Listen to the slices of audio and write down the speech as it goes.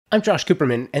I'm Josh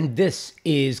Cooperman, and this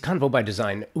is Convo by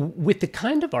Design, with the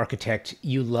kind of architect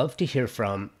you love to hear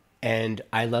from and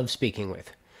I love speaking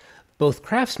with, both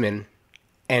craftsman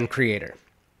and creator.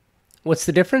 What's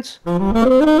the difference?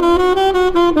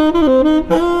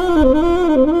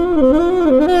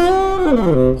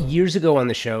 Years ago on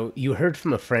the show, you heard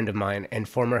from a friend of mine and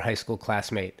former high school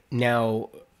classmate, now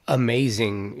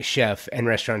amazing chef and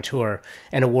restaurateur,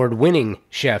 and award-winning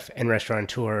chef and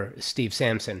restaurateur, Steve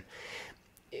Sampson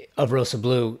of Rosa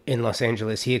Blue in Los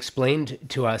Angeles. He explained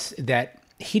to us that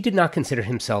he did not consider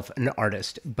himself an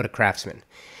artist, but a craftsman.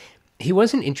 He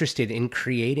wasn't interested in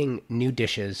creating new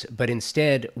dishes, but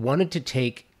instead wanted to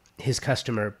take his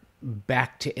customer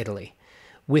back to Italy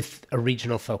with a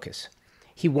regional focus.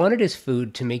 He wanted his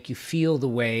food to make you feel the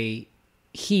way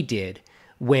he did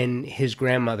when his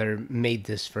grandmother made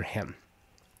this for him.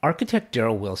 Architect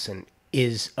Darrell Wilson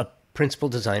is a principal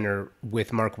designer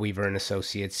with Mark Weaver and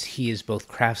Associates. He is both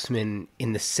craftsman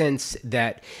in the sense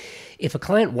that if a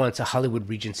client wants a Hollywood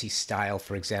Regency style,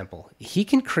 for example, he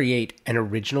can create an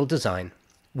original design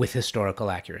with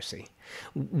historical accuracy.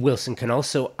 Wilson can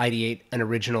also ideate an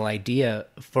original idea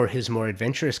for his more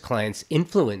adventurous clients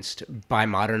influenced by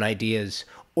modern ideas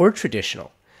or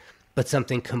traditional, but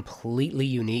something completely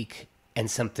unique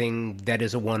and something that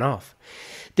is a one-off.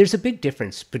 There's a big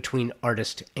difference between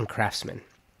artist and craftsman.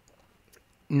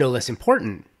 No less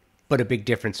important, but a big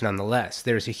difference nonetheless.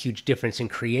 There's a huge difference in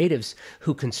creatives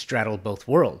who can straddle both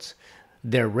worlds.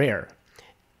 They're rare.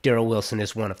 Darrell Wilson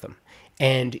is one of them.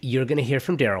 And you're going to hear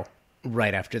from Darrell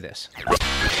right after this.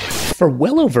 For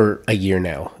well over a year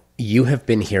now, you have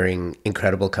been hearing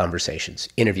incredible conversations,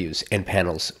 interviews, and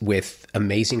panels with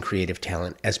amazing creative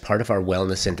talent as part of our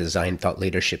Wellness and Design Thought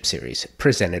Leadership series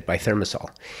presented by Thermosol.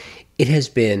 It has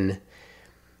been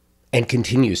and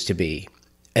continues to be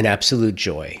an absolute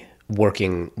joy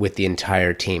working with the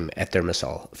entire team at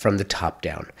Thermosol from the top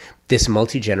down. This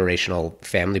multi-generational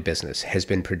family business has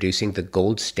been producing the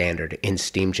gold standard in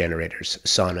steam generators,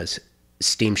 saunas,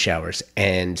 steam showers,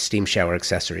 and steam shower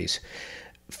accessories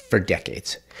for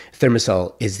decades.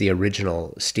 Thermosol is the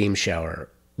original steam shower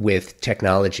with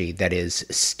technology that is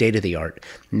state-of-the-art,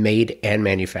 made and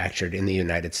manufactured in the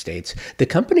United States. The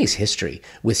company's history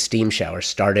with steam showers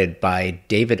started by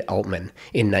David Altman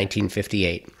in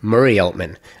 1958. Murray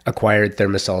Altman acquired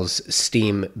Thermosol's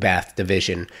steam bath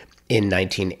division in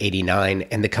 1989,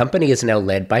 and the company is now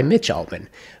led by Mitch Altman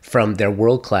from their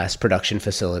world-class production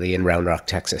facility in Round Rock,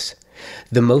 Texas.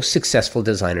 The most successful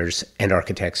designers and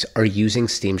architects are using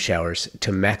steam showers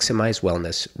to maximize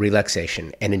wellness,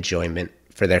 relaxation, and enjoyment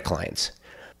for their clients.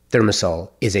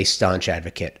 Thermosol is a staunch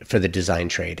advocate for the design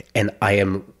trade, and I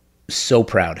am so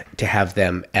proud to have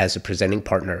them as a presenting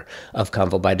partner of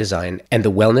Convo by Design and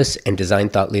the Wellness and Design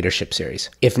Thought Leadership Series.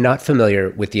 If not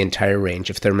familiar with the entire range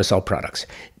of Thermosol products,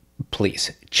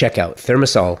 please check out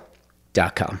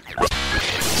thermosol.com.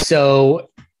 So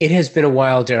it has been a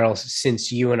while, Darrell,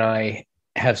 since you and I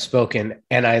have spoken,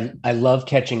 and I love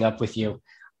catching up with you.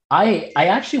 I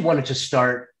actually wanted to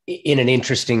start in an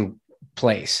interesting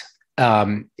place,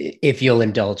 if you'll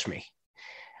indulge me.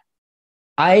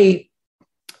 I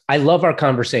love our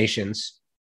conversations,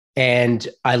 and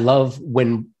I love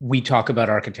when we talk about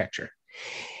architecture.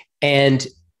 And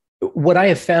what I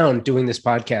have found doing this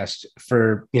podcast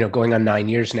for, going on 9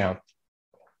 years now,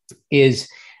 is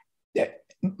that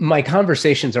my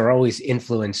conversations are always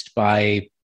influenced by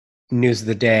news of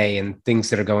the day and things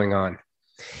that are going on.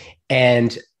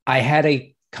 And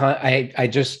I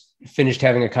just finished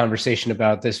having a conversation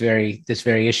about this very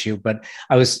issue, but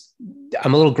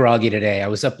I'm a little groggy today. I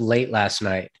was up late last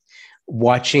night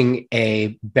watching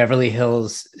a Beverly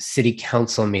Hills City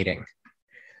Council meeting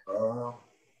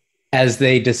as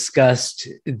they discussed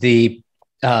the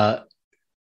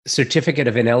certificate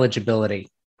of ineligibility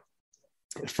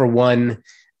for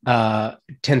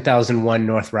 10,001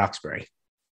 North Roxbury.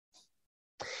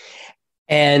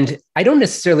 And I don't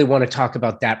necessarily want to talk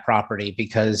about that property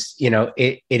because,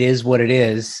 it is what it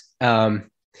is. But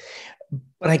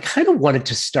I kind of wanted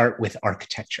to start with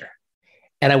architecture.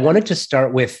 And I wanted to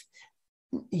start with,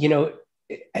 and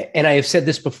I have said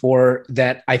this before,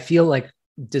 that I feel like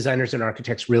designers and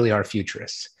architects really are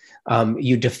futurists.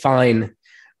 You define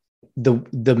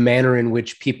the manner in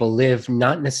which people live,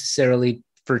 not necessarily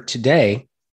for today,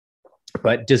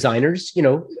 but designers,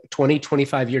 20,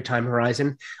 25-year time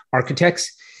horizon.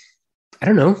 Architects, I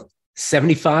don't know,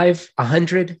 75,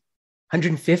 100,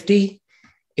 150.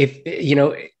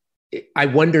 I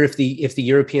wonder if the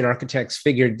European architects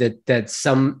figured that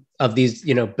some of these,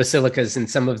 basilicas and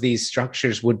some of these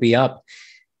structures would be up,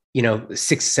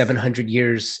 600-700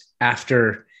 years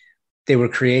after they were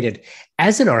created.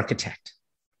 As an architect,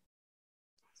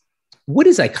 what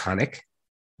is iconic?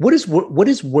 What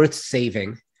is worth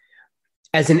saving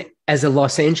as a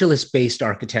Los Angeles based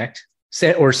architect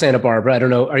or Santa Barbara? I don't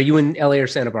know. Are you in LA or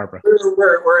Santa Barbara?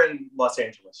 We're in Los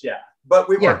Angeles, yeah, but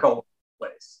we Yeah. work all over the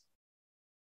place.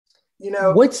 You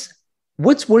know,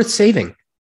 What's worth saving?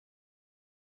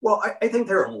 well, I think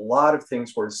there are a lot of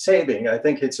things worth saving. I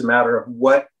think it's a matter of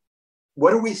what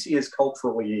do we see as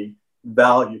culturally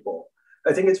valuable.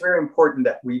 I think it's very important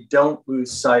that we don't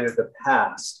lose sight of the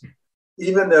past.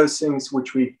 Even those things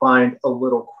which we find a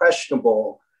little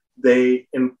questionable, they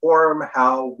inform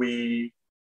how we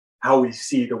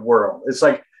see the world. It's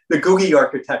like the Googie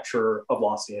architecture of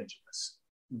Los Angeles.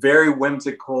 Very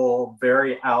whimsical,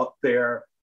 very out there,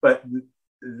 but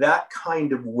that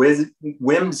kind of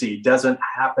whimsy doesn't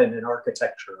happen in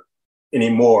architecture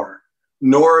anymore,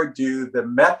 nor do the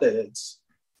methods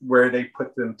where they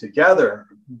put them together.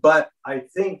 But I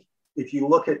think if you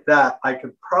look at that, I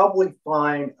could probably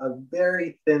find a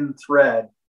very thin thread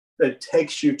that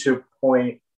takes you to a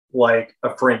point like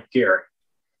a Frank Gehry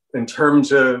in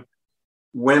terms of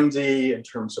whimsy, in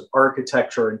terms of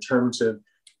architecture, in terms of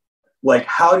like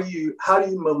how do you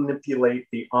manipulate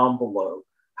the envelope?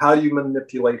 How do you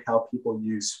manipulate how people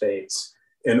use space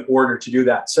in order to do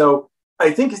that? So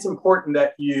I think it's important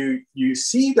that you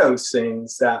see those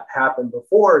things that happened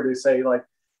before to say like,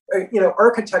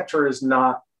 architecture is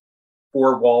not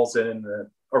four walls in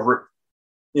a room,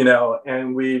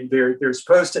 and they're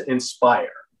supposed to inspire.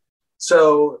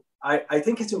 So I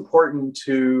think it's important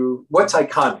to what's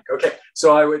iconic. Okay,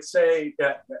 so I would say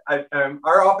that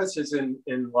our office is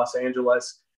in Los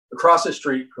Angeles. Across the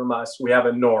street from us, we have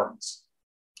a Norms,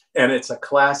 and it's a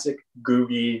classic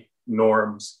Googie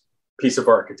Norms piece of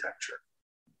architecture.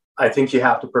 I think you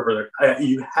have to preserve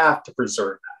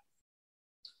that.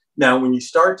 Now, when you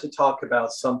start to talk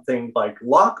about something like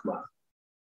LACMA,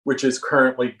 which is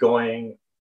currently going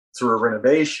through a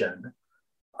renovation,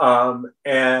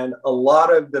 and a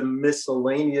lot of the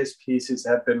miscellaneous pieces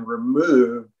have been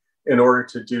removed in order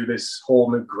to do this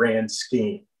whole new grand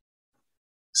scheme.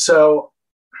 So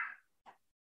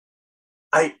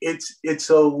there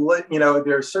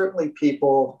are certainly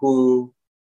people who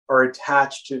were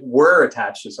attached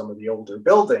to some of the older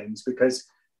buildings because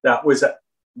that was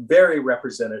very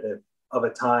representative of a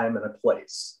time and a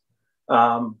place.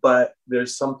 But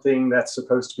there's something that's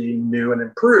supposed to be new and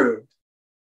improved,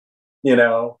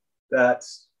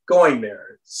 that's going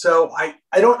there. So I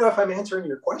don't know if I'm answering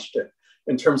your question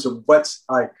in terms of what's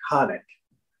iconic.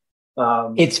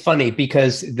 It's funny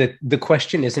because the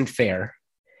question isn't fair.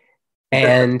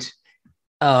 And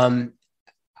I'm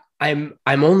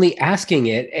only asking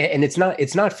it, and it's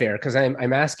not fair because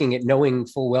I'm asking it knowing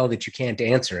full well that you can't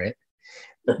answer it.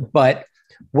 But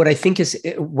what I think is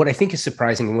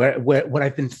surprising, what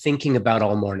I've been thinking about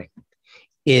all morning,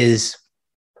 is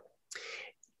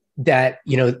that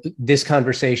this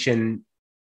conversation,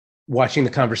 watching the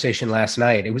conversation last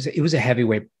night, it was a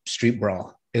heavyweight street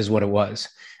brawl, is what it was.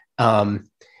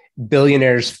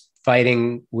 Billionaires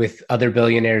fighting with other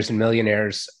billionaires and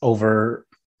millionaires over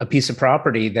a piece of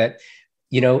property that,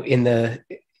 in the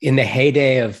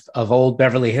heyday of old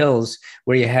Beverly Hills,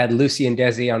 where you had Lucy and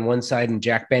Desi on one side and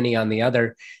Jack Benny on the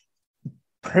other.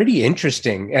 Pretty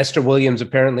interesting. Esther Williams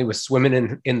apparently was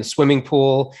swimming in the swimming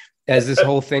pool as this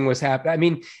whole thing was happening. I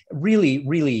mean, really,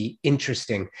 really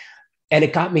interesting. And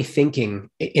it got me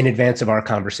thinking in advance of our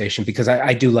conversation, because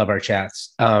I do love our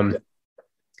chats,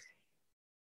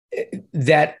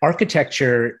 that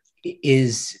architecture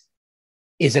is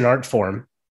an art form,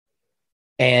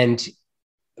 and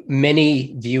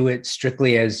many view it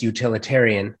strictly as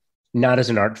utilitarian, not as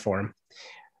an art form.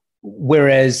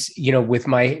 Whereas, with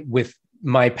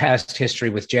my past history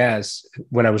with jazz,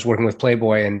 when I was working with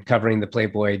Playboy and covering the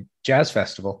Playboy Jazz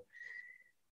Festival,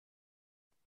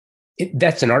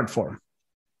 that's an art form.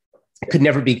 It could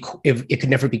never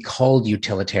be called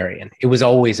utilitarian. It was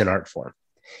always an art form.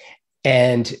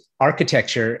 And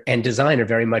architecture and design are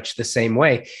very much the same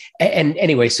way. And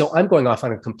anyway, so I'm going off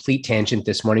on a complete tangent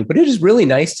this morning, but it is really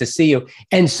nice to see you.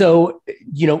 And so,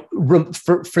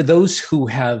 for those who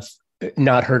have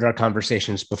not heard our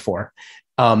conversations before,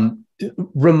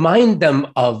 remind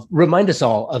us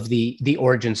all of the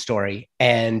origin story.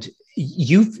 And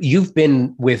you've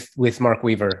been with Mark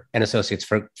Weaver and Associates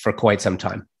for quite some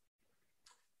time.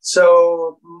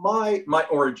 So my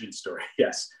origin story,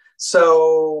 yes.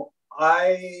 So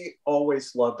I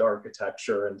always loved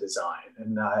architecture and design,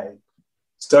 and I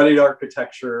studied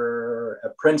architecture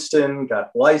at Princeton,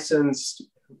 got licensed,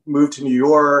 moved to New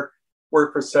York,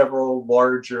 worked for several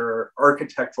larger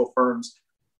architectural firms.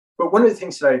 But one of the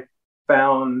things that I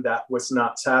found that was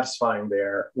not satisfying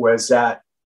there was that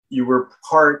you were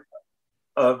part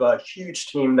of a huge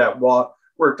team that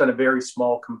worked on a very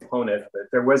small component of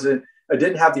it. I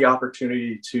didn't have the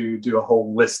opportunity to do a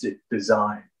holistic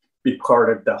design, be part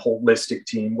of the holistic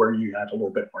team where you had a little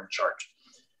bit more in charge.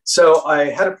 So I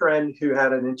had a friend who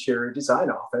had an interior design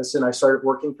office, and I started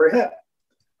working for him,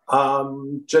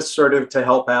 just sort of to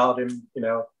help out, and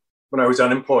when I was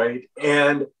unemployed,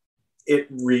 and it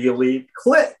really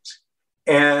clicked.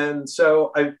 And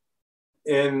so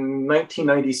in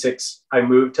 1996, I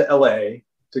moved to LA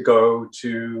to go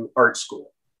to art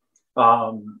school.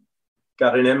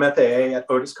 Got an MFA at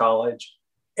Otis College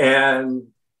and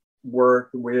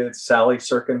worked with Sally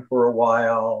Sirkin for a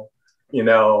while,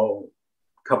 a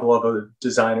couple of other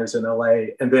designers in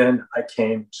LA. And then I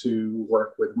came to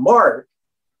work with Mark.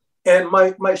 And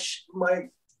I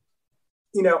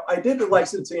did the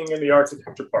licensing and the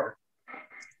architecture part,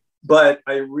 but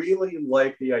I really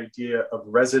like the idea of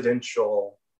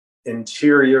residential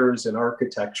interiors and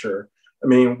architecture. I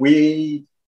mean, we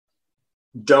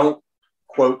don't,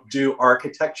 quote, do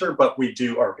architecture, but we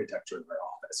do architecture in our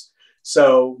office.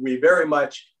 So we very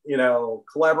much,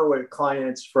 collaborate with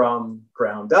clients from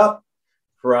ground up,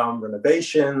 from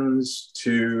renovations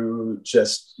to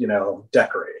just,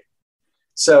 decorating.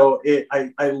 So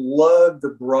I love the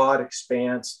broad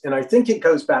expanse. And I think it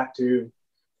goes back to,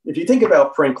 if you think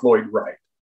about Frank Lloyd Wright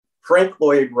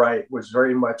was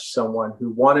very much someone who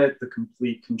wanted the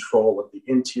complete control of the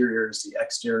interiors, the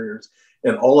exteriors,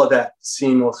 and all of that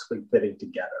seamlessly fitting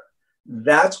together.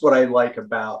 That's what I like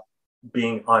about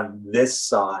being on this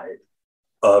side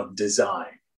of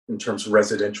design in terms of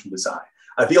residential design.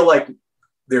 I feel like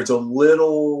there's a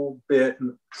little bit,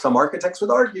 some architects would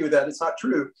argue that it's not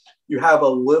true. You have a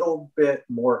little bit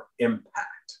more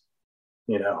impact,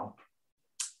 in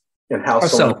how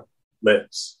someone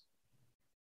lives.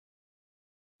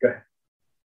 Go ahead.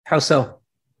 How so?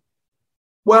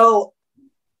 Well,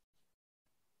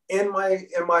 in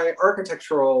my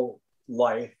architectural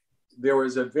life, there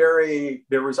was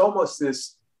almost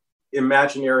this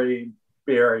imaginary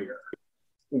barrier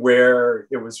where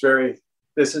it was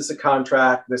this is the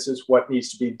contract, this is what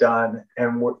needs to be done.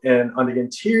 And on the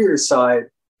interior side,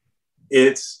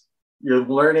 you're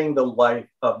learning the life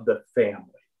of the family.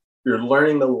 You're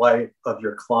learning the life of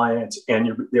your clients,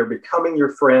 and they're becoming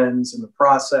your friends in the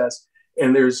process.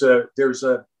 And there's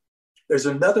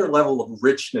another level of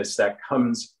richness that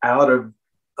comes out of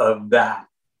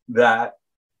that,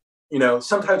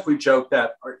 sometimes we joke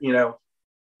that,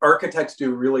 architects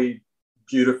do really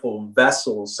beautiful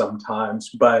vessels sometimes,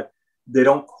 but they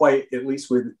don't quite, at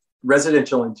least with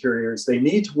residential interiors, they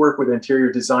need to work with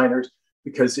interior designers,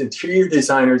 because interior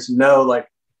designers know, like,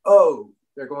 oh,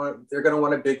 they're going to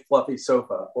want a big fluffy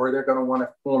sofa, or they're going to want a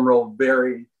formal,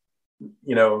 very,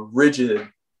 rigid,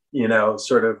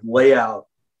 sort of layout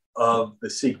of the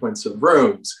sequence of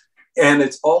rooms. And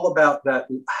it's all about that,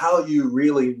 how you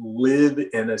really live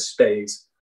in a space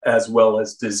as well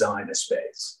as design a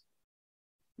space.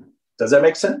 Does that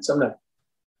make sense? I'm not.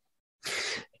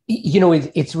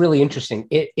 It's really interesting.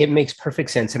 It makes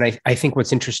perfect sense. And I think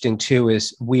what's interesting too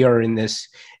is we are in this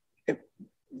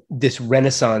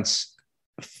renaissance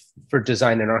for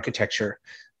design and architecture,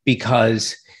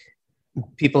 because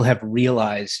people have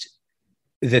realized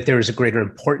that there is a greater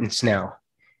importance now,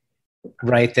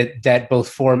 right? That both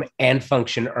form and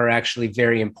function are actually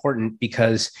very important,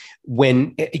 because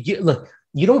when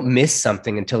you don't miss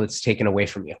something until it's taken away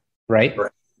from you, right?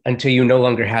 Until you no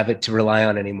longer have it to rely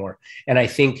on anymore. And I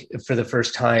think for the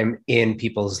first time in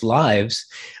people's lives,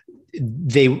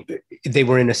 they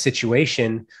were in a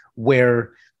situation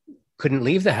where couldn't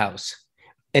leave the house.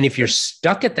 And if you're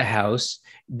stuck at the house,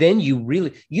 then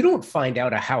you don't find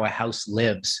out how a house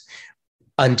lives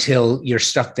until you're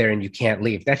stuck there and you can't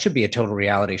leave. That should be a total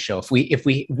reality show. If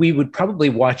we would probably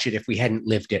watch it if we hadn't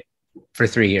lived it for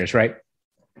 3 years, right?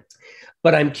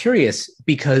 But I'm curious,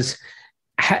 because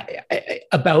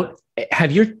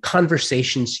have your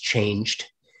conversations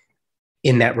changed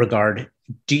in that regard?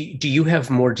 Do you have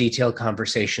more detailed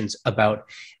conversations about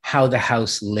how the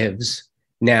house lives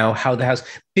now,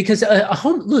 because a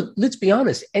home, look, let's be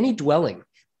honest, any dwelling,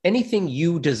 anything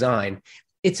you design,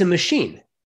 it's a machine.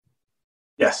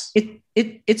 Yes.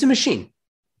 It's a machine.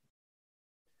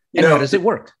 And how does it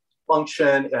work?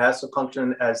 It has to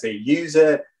function as they use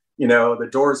it, the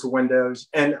doors, the windows.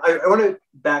 And I want to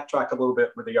backtrack a little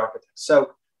bit with the architects.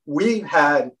 So we've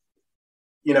had,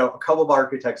 a couple of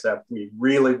architects that we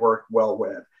really worked well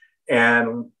with.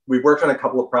 And we worked on a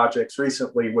couple of projects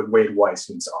recently with Wade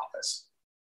Weissman's office.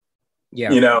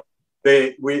 Yeah.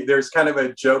 There's kind of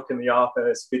a joke in the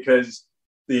office, because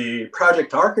the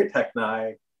project architect and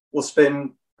I will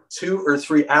spend 2 or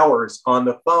 3 hours on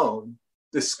the phone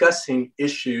discussing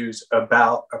issues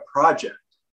about a project.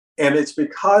 And it's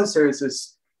because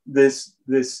there's this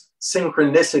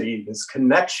synchronicity, this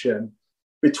connection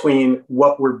between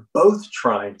what we're both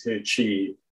trying to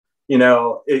achieve.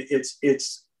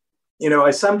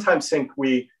 I sometimes think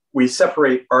we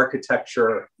separate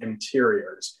architecture and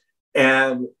interiors,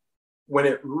 and when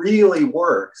it really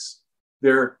works,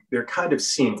 they're kind of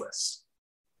seamless.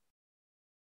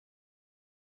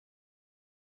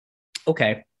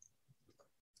 Okay,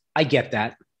 I get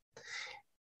that.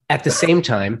 At the same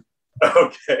time,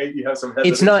 okay, you have some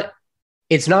hesitation.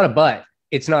 It's not a but.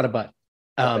 It's not a but.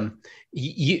 Okay.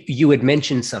 You had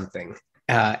mentioned something,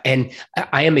 and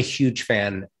I am a huge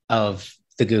fan of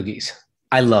the Googies.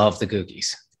 I love the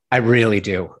Googies. I really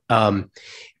do.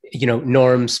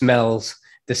 Norm's, Mel's,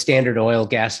 the Standard Oil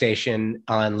gas station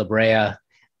on La Brea.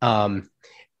 I'm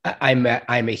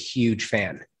a huge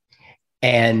fan.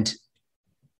 And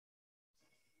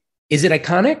is it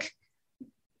iconic?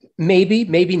 Maybe,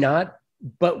 maybe not.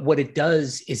 But what it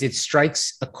does is it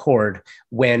strikes a chord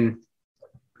when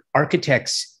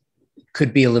architects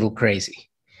could be a little crazy.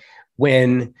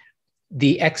 When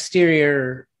the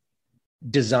exterior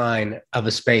design of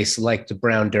a space like the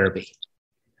Brown Derby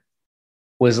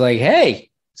was like, hey,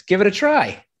 let's give it a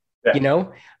try. Yeah.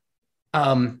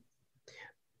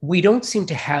 We don't seem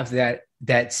to have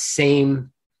that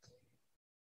same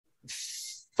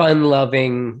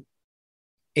fun-loving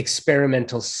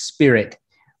experimental spirit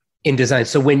in design.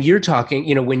 So when you're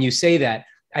talking, when you say that,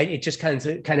 it just kind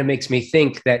of makes me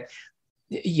think that,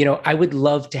 I would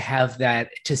love to have that,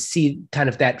 to see kind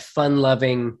of that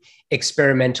fun-loving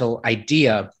experimental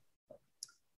idea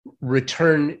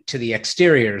return to the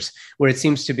exteriors, where it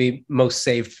seems to be most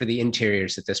saved for the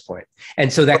interiors at this point. And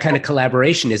so that kind of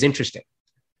collaboration is interesting.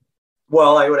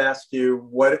 Well, I would ask you,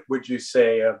 what would you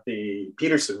say of the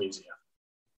Peterson Museum?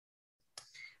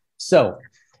 So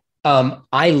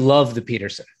I love the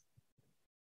Peterson.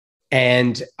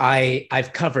 And I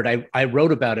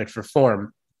wrote about it for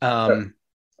Form. Sure.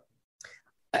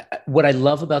 What I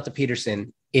love about the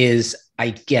Peterson is I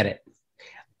get it.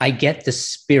 I get the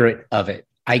spirit of it.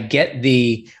 I get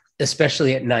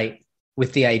especially at night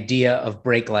with the idea of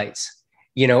brake lights.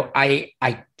 I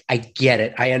get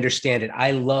it. I understand it.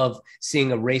 I love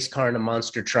seeing a race car and a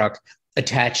monster truck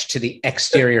attached to the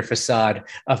exterior facade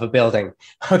of a building.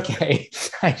 Okay.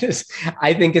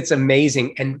 I think it's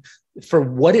amazing. And for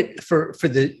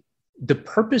the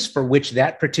purpose for which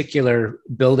that particular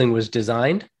building was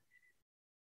designed,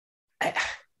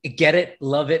 I get it,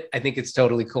 love it. I think it's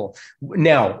totally cool.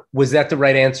 Now, was that the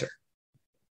right answer?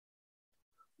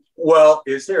 Well,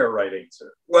 is there a right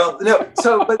answer? Well, no.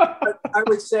 So, but I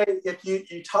would say if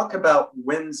you talk about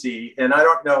whimsy, and I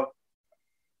don't know,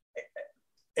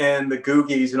 and the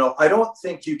Googies, I don't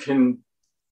think you can.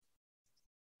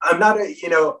 I'm not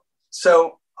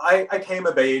so I came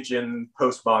of age in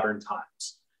postmodern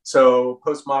times. So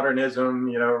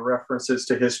postmodernism, references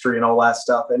to history and all that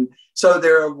stuff. And so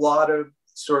there are a lot of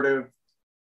sort of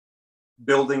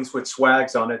buildings with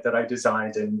swags on it that I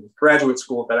designed in graduate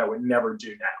school that I would never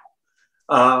do now.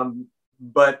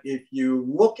 But if you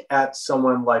look at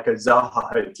someone like a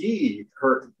Zaha Hadid,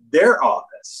 their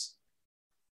office,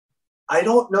 I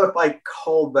don't know if I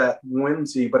call that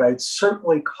whimsy, but I'd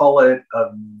certainly call it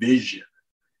a vision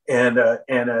and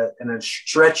a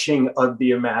stretching of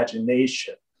the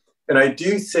imagination. And I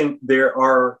do think there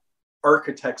are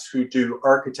architects who do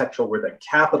architecture with a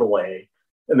capital A,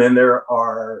 and then there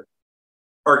are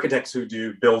architects who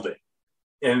do building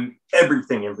and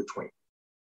everything in between.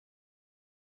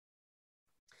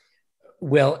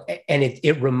 Well, and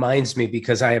it reminds me,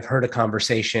 because I have heard a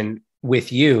conversation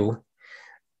with you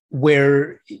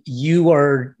where you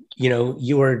are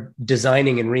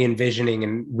designing and re-envisioning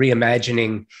and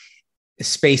reimagining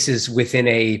spaces within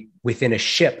a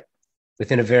ship,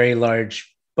 within a very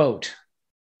large boat.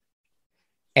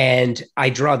 And I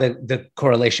draw the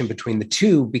correlation between the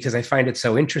two because I find it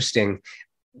so interesting.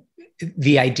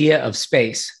 The idea of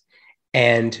space,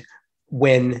 and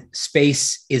when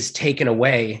space is taken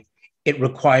away, it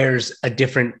requires a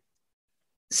different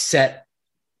set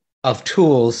of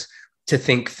tools to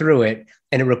think through it,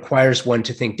 and it requires one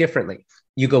to think differently.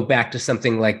 You go back to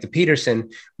something like the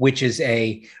Peterson, which is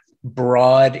a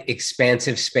broad,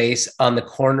 expansive space on the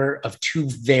corner of two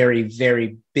very,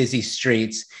 very busy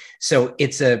streets. So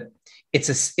it's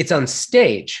on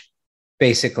stage,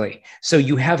 basically. So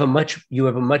you have a much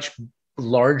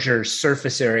larger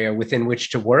surface area within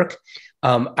which to work.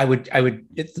 I would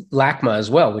LACMA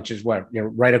as well, which is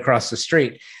right across the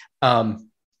street. I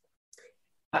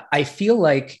feel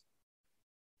like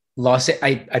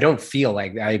I don't feel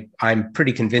like I'm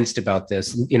pretty convinced about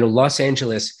this. Los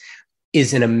Angeles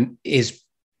is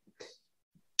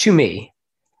to me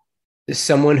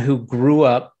someone who grew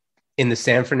up in the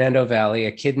San Fernando Valley,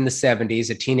 a kid in the 70s,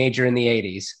 a teenager in the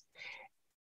 80s,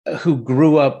 who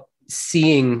grew up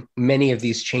seeing many of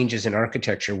these changes in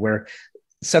architecture, where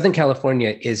Southern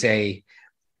California is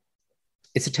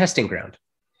it's a testing ground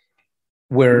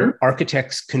where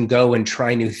architects can go and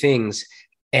try new things,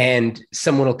 and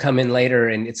someone will come in later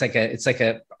and it's like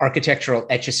a architectural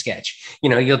etch-a-sketch.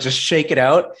 You'll just shake it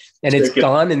out and it's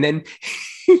gone, and then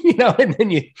and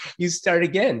then you start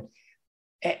again.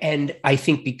 And I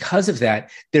think because of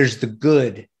that, there's the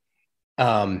good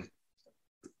some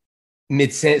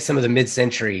of the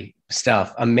mid-century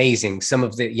stuff, amazing. Some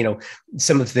of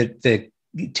the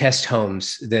test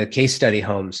homes, the case study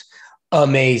homes,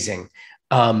 amazing.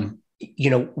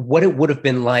 What it would have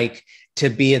been like to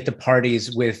be at the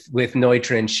parties with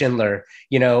Neutra and Schindler,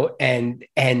 and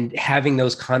having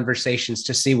those conversations,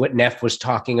 to see what Neff was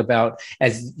talking about,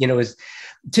 as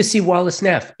to see Wallace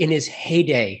Neff in his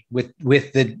heyday with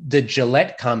the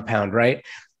Gillette compound, right?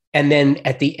 And then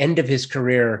at the end of his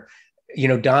career,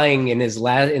 dying in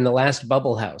the last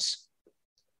bubble house,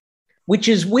 which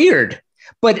is weird.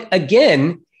 But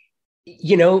again,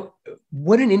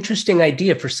 what an interesting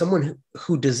idea for someone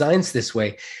who designs this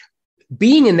way,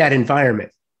 being in that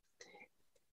environment.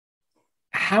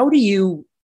 How do you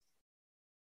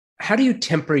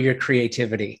temper your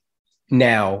creativity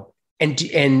now? And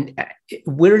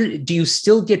where do you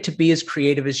still get to be as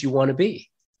creative as you want to be?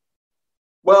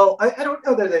 Well, I don't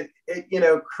know that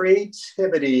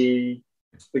creativity,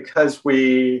 because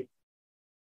we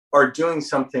are doing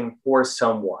something for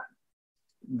someone,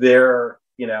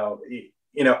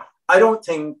 I don't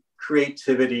think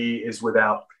creativity is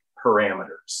without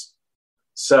parameters.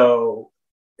 So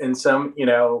in some,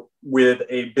 with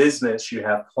a business, you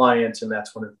have clients, and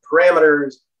that's one of the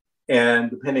parameters. And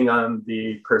depending on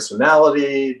the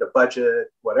personality, the budget,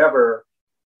 whatever,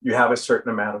 you have a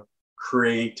certain amount of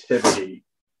creativity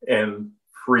and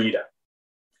freedom.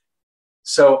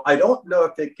 So I don't know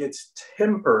if it gets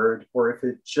tempered or if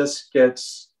it just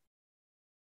gets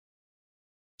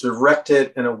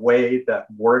directed in a way that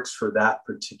works for that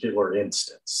particular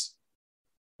instance,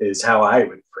 is how I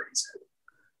would phrase it.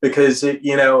 Because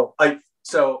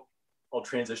so I'll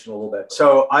transition a little bit.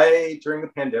 So during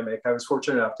the pandemic, I was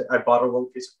fortunate enough I bought a little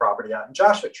piece of property out in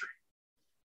Joshua Tree.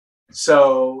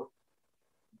 So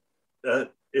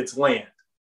it's land.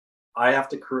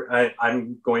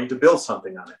 I'm going to build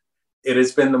something on it. It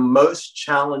has been the most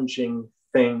challenging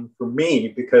thing for me,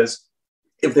 because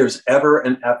if there's ever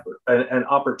an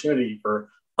opportunity for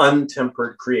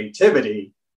untempered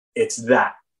creativity, it's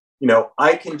that.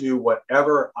 I can do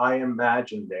whatever I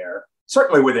imagine there,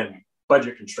 certainly within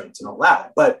budget constraints and all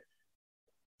that, but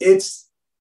it's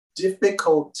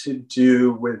difficult to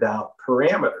do without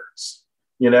parameters.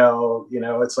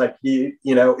 It's like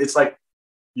it's like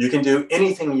you can do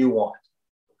anything you want.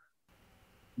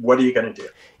 What are you going to do?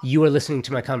 You are listening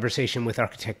to my conversation with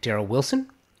architect Darrell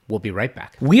Wilson. We'll be right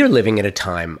back. We are living at a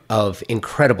time of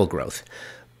incredible growth,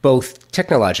 both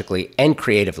technologically and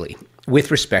creatively,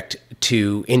 with respect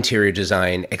to interior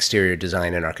design, exterior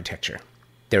design, and architecture.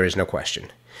 There is no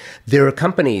question. There are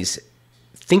companies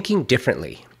thinking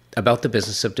differently about the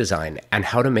business of design and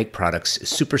how to make products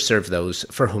super serve those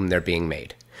for whom they're being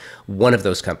made. One of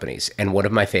those companies, and one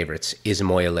of my favorites, is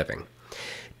Moya Living.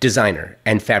 Designer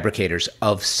and fabricators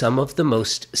of some of the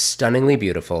most stunningly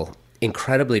beautiful,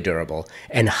 incredibly durable,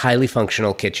 and highly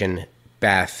functional kitchen,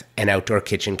 bath, and outdoor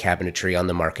kitchen cabinetry on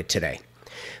the market today.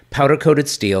 Powder-coated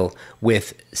steel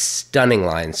with stunning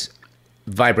lines,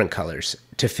 vibrant colors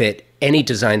to fit any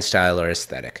design style or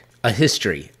aesthetic. A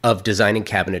history of designing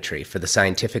cabinetry for the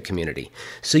scientific community,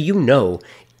 so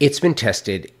it's been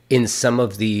tested in some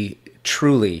of the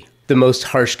truly the most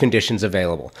harsh conditions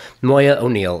available. Moya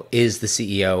O'Neill is the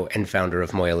CEO and founder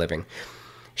of Moya Living.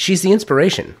 She's the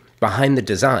inspiration behind the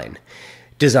design.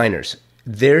 Designers,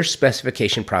 their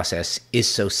specification process is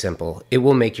so simple. It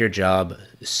will make your job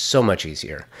so much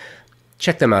easier.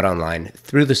 Check them out online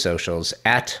through the socials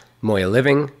at Moya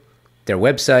Living, their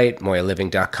website,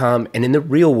 moyaliving.com, and in the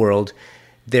real world,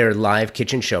 their live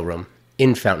kitchen showroom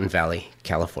in Fountain Valley,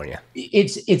 California.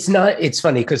 It's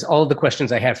funny because all of the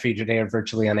questions I have for you today are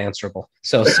virtually unanswerable.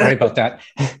 So sorry about that.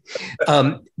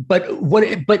 The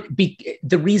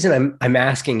reason I'm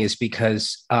asking is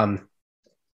because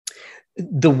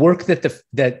the work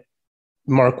that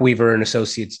Mark Weaver and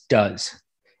Associates does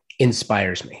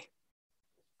inspires me.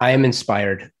 I am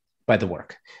inspired by the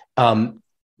work.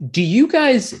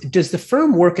 Does the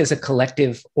firm work as a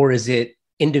collective, or is it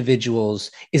individuals?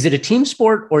 Is it a team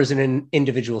sport, or is it an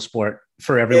individual sport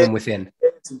for everyone within?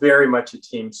 It's very much a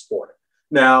team sport.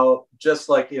 Now, just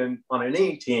like on an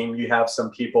A team, you have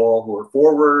some people who are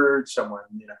forward, someone,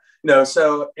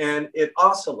 so, and it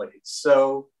oscillates.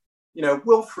 So,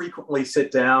 we'll frequently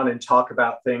sit down and talk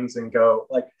about things and go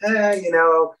like,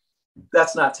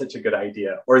 that's not such a good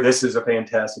idea, or this is a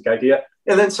fantastic idea.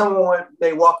 And then someone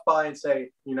may walk by and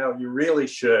say, you really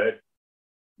should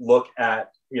look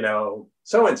at,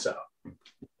 so-and-so.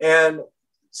 And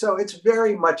so it's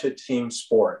very much a team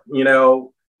sport.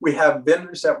 We have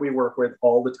vendors that we work with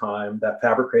all the time that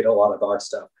fabricate a lot of our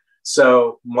stuff.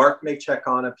 So Mark may check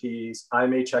on a piece, I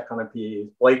may check on a piece,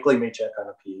 Blakely may check on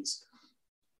a piece.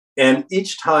 And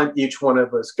each time each one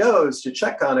of us goes to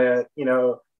check on it,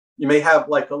 you may have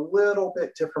like a little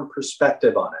bit different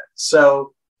perspective on it.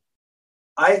 So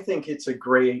I think it's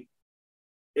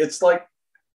like,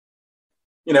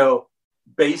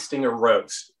 basting a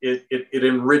roast. It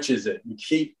enriches it. You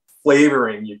keep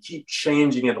flavoring, you keep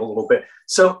changing it a little bit.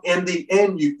 So in the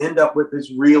end, you end up with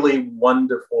this really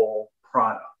wonderful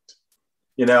product,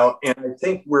 and I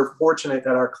think we're fortunate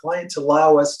that our clients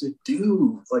allow us to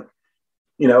do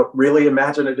really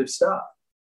imaginative stuff.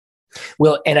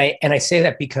 Well, and I say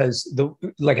that because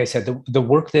like I said, the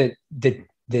work that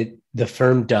the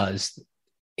firm does,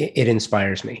 it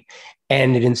inspires me.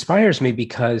 And it inspires me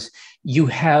because you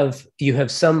have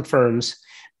some firms,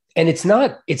 and it's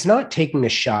not taking a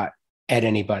shot at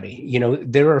anybody.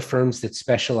 There are firms that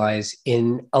specialize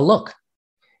in a look.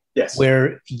 Yes.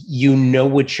 Where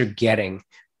what you're getting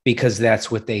because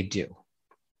that's what they do.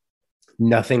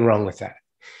 Nothing wrong with that.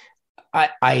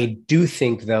 I do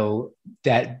think, though,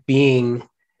 that being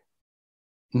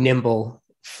nimble,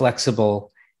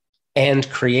 flexible, and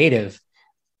creative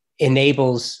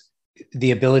enables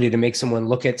the ability to make someone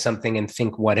look at something and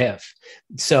think, what if?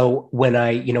 So when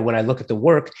I look at the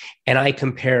work and I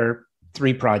compare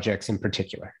 3 projects in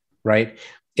particular, right?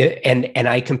 And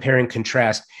I compare and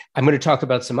contrast, I'm going to talk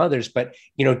about some others, but,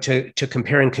 to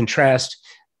compare and contrast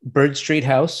Bird Street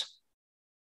House.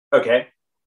 Okay.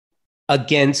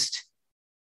 Against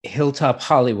Hilltop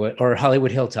Hollywood, or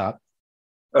Hollywood Hilltop.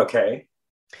 Okay.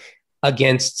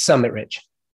 Against Summit Ridge.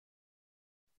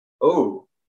 Oh.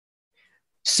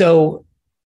 So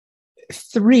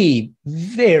 3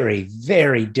 very,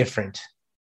 very different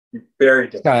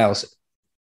styles,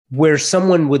 where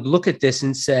someone would look at this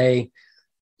and say,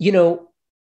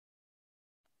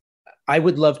 I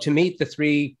would love to meet the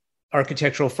 3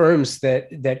 architectural firms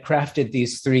that crafted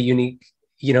these 3 unique,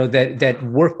 that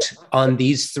worked on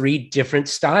these 3 different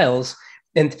styles.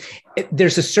 And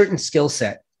there's a certain skill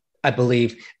set, I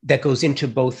believe, that goes into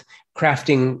both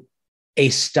crafting a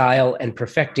style and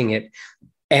perfecting it,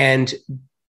 and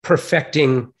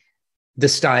perfecting the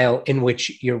style in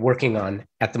which you're working on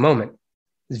at the moment.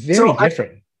 It's very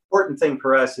different. The important thing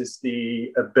for us is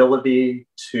the ability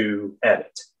to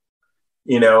edit,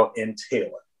 and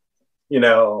tailor.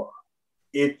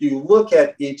 If you look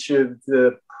at each of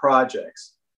the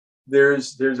projects,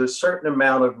 there's a certain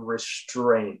amount of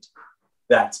restraint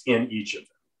that's in each of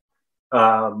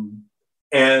them.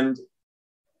 And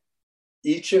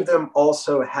each of them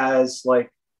also has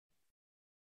like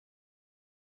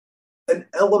an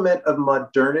element of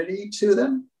modernity to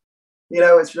them.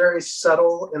 It's very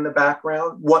subtle in the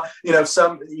background. I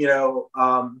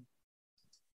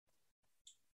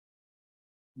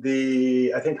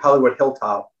think Hollywood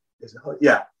Hilltop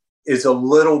is a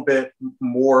little bit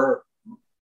more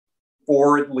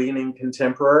forward-leaning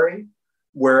contemporary,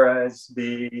 whereas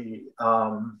the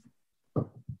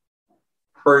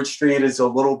Bird Street is a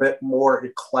little bit more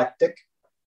eclectic.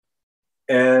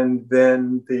 And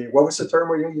then what was the term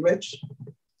you mentioned?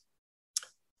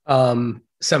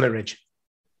 Summit Ridge.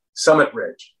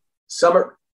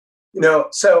 So,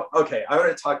 okay, I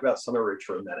want to talk about Summit Ridge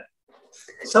for a minute.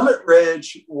 Summit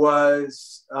Ridge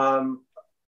was, I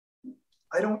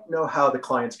don't know how the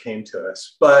clients came to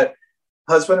us, but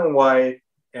husband and wife,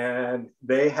 and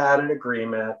they had an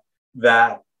agreement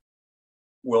that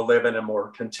we'll live in a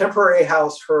more contemporary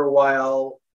house for a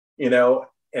while,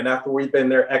 and after we've been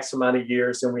there X amount of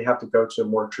years, then we have to go to a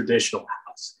more traditional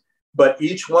house. But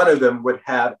each one of them would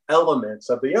have elements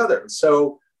of the other.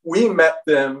 So we met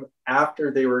them after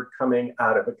they were coming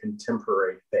out of a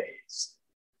contemporary phase.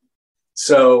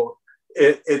 So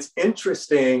it's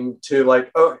interesting to from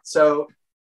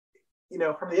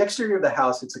the exterior of the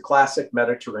house, it's a classic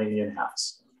Mediterranean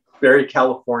house, very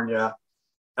California.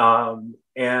 But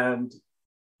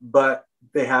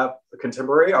they have a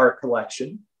contemporary art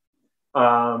collection.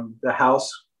 The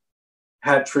house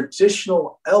had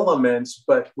traditional elements,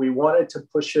 but we wanted to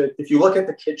push it. If you look at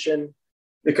the kitchen,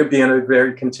 it could be in a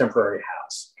very contemporary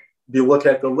house. If you look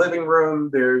at the living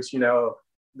room, there's, the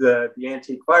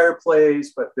antique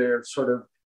fireplace, but there's sort of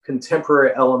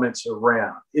contemporary elements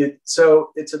around it.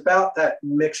 So it's about that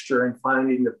mixture and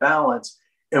finding the balance.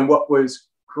 And what was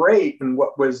great and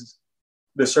what was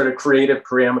the sort of creative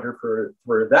parameter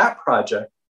for that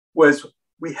project was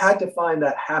we had to find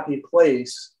that happy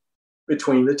place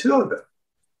between the two of them.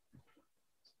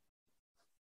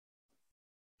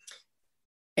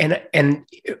 And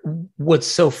what's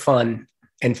so fun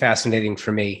and fascinating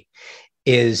for me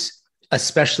is,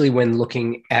 especially when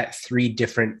looking at three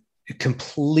different,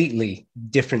 completely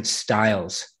different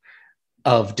styles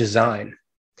of design,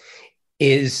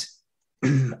 is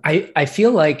I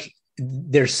feel like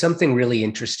there's something really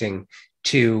interesting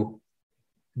to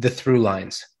the through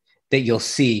lines that you'll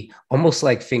see, almost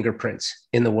like fingerprints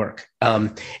in the work.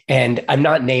 And I'm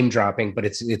not name dropping, but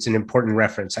it's an important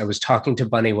reference. I was talking to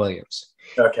Bunny Williams.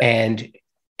 Okay.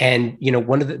 And you know,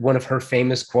 one of her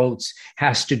famous quotes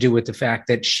has to do with the fact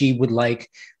that she would like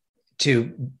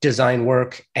to design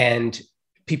work and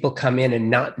people come in and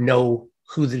not know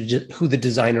who the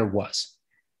designer was.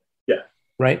 Yeah.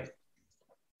 Right.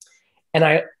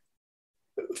 And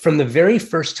from the very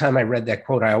first time I read that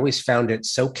quote, I always found it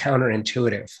so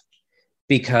counterintuitive,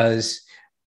 because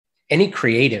any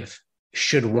creative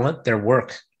should want their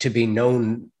work to be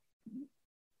known,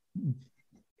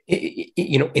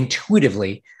 you know,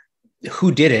 intuitively,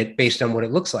 who did it based on what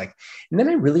it looks like. And then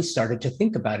I really started to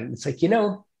think about it. It's like, you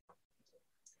know,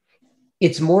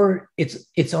 it's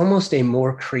almost a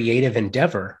more creative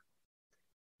endeavor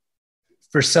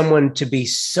for someone to be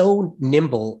so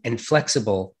nimble and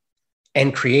flexible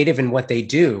and creative in what they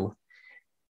do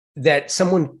that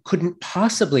someone couldn't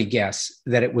possibly guess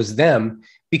that it was them,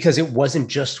 because it wasn't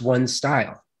just one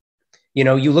style. You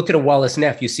know, you look at a Wallace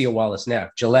Neff, you see a Wallace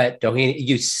Neff, Gillette, Doheny,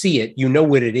 you see it, you know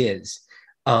what it is.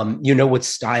 You know what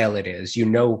style it is, you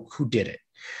know who did it.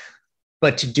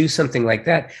 But to do something like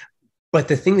that, but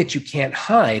the thing that you can't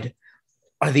hide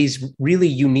are these really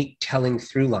unique telling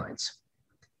through lines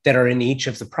that are in each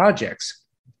of the projects.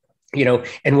 You know,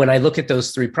 and when I look at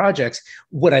those three projects,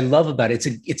 what I love about it,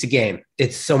 it's a game.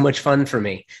 It's so much fun for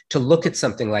me to look at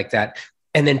something like that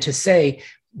and then to say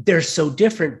they're so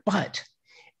different, but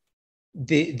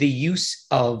the use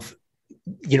of,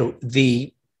 you know,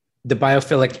 the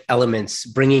biophilic elements,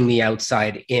 bringing the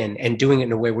outside in and doing it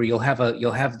in a way where you'll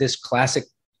have this classic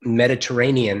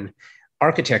Mediterranean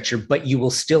architecture, but you will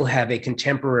still have a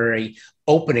contemporary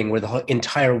opening where the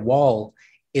entire wall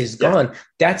is gone. Yeah.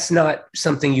 That's not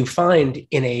something you find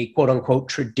in a quote unquote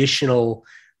traditional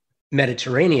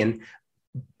Mediterranean,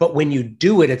 but when you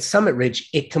do it at Summit Ridge,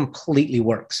 it completely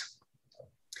works.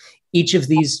 Each of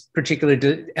these particular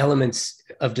elements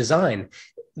of design,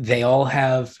 they all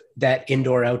have that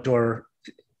indoor outdoor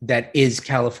that is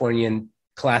Californian,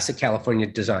 classic California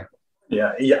design.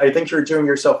 Yeah, I think you're doing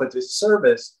yourself a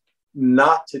disservice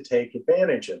not to take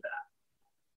advantage of that.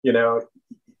 You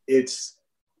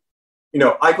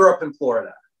know, I grew up in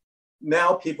Florida.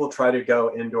 Now people try to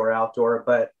go indoor, outdoor,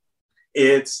 but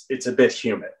it's a bit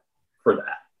humid for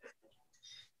that.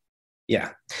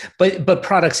 Yeah, but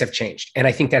products have changed. And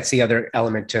I think that's the other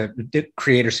element to the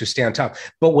creators who stay on top.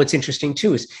 But what's interesting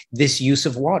too is this use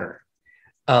of water.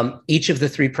 Each of the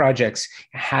three projects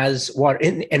has water.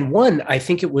 And one, I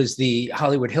think it was the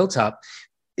Hollywood Hilltop.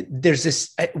 There's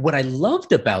this, what I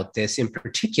loved about this in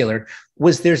particular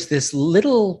was there's this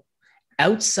little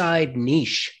outside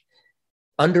niche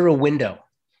under a window,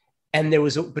 and there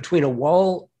was between a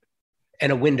wall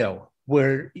and a window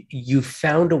where you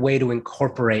found a way to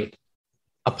incorporate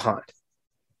a pond.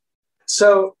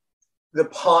 So the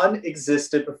pond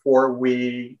existed before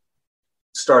we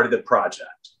started the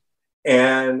project,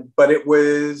 but it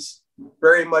was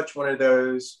very much one of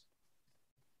those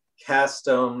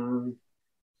custom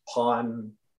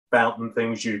pond fountain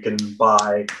things you can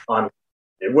buy on.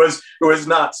 It was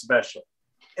not special.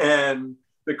 And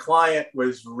the client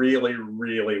was really,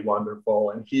 really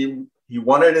wonderful. And he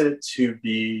wanted it to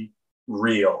be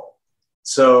real.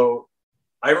 So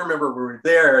I remember we were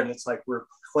there and it's like we're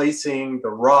placing the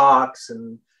rocks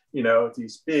and, you know,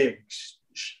 these big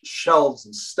shelves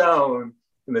and stone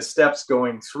and the steps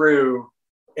going through.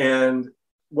 And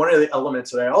one of the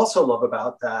elements that I also love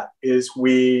about that is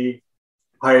we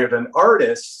hired an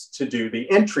artist to do the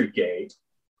entry gate.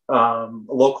 A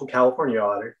local California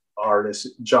artist,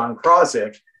 John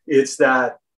Krozik. It's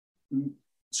that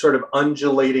sort of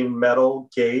undulating metal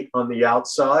gate on the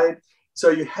outside. So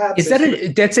you have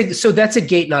that's a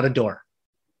gate, not a door.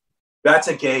 That's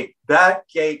a gate. That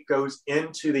gate goes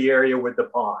into the area with the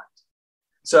pond.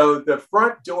 So the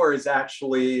front door is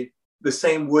actually the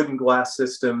same wooden glass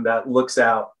system that looks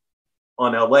out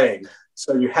on LA.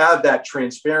 So you have that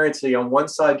transparency. On one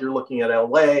side, you're looking at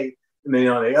LA. And then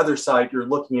on the other side, you're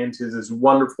looking into this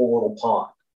wonderful little pond.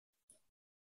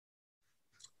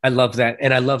 I love that.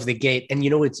 And I love the gate. And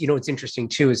what's interesting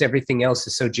too is everything else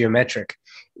is so geometric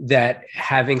that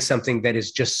having something that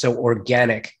is just so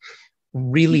organic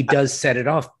really does set it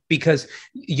off, because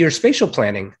your spatial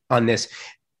planning on this,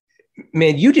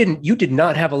 man, you did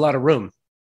not have a lot of room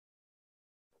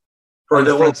for on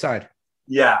the front side.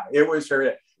 Yeah, it was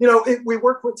very, we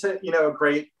worked with, a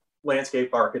great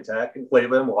landscape architect in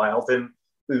Cleveland Wild, and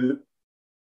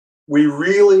we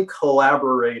really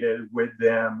collaborated with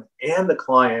them and the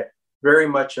client very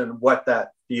much on what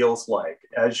that feels like.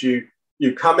 As you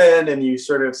come in and you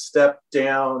sort of step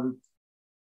down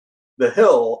the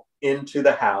hill into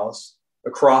the house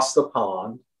across the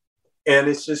pond, and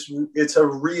it's a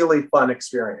really fun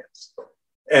experience.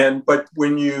 But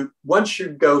once you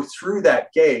go through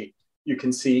that gate, you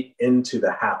can see into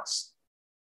the house.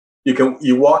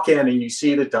 You walk in and you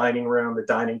see the dining room, the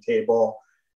dining table,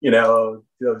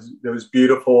 those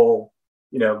beautiful,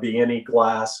 Viennese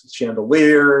glass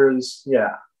chandeliers.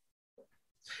 Yeah.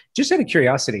 Just out of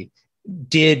curiosity,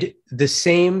 did the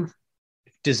same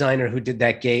designer who did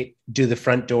that gate do the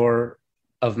front door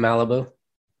of Malibu?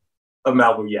 Of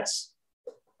Malibu, yes.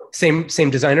 Same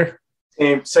designer?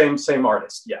 Same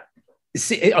artist, yeah.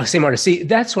 Same artist. See,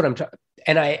 that's what I'm talking.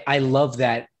 And I love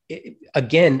that.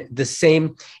 Again, the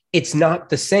same. It's not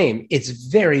the same. It's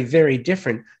very, very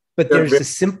different. But there's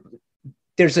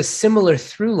a similar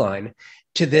through line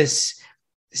to this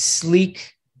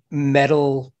sleek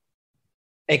metal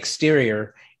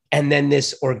exterior, and then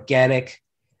this organic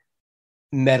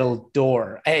metal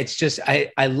door. It's just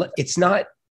it's not,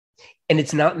 and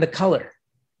it's not in the color.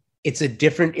 It's a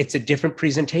different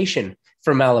presentation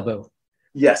for Malibu.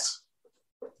 Yes.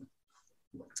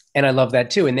 And I love that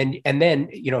too. And then,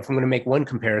 if I'm going to make one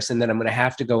comparison, then I'm going to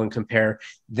have to go and compare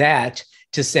that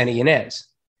to Santa Ynez.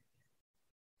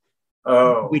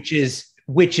 Oh. Which is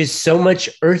so much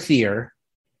earthier.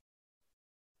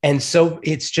 And so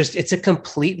it's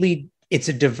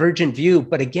a divergent view,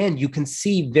 but again, you can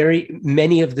see very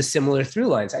many of the similar through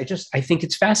lines. I think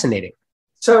it's fascinating.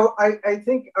 So I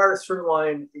think our through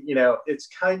line, it's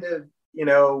kind of,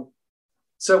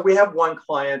 so we have one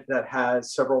client that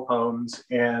has several homes,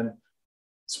 and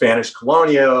Spanish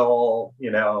colonial,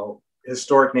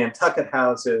 historic Nantucket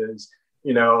houses,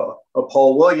 a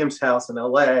Paul Williams house in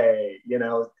LA,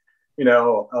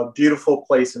 a beautiful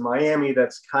place in Miami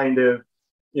that's kind of,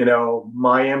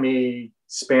 Miami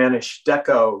Spanish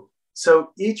deco.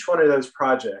 So each one of those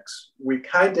projects, we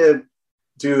kind of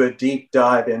do a deep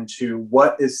dive into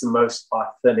what is the most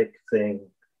authentic thing,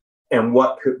 and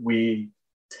what could we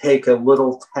take a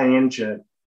little tangent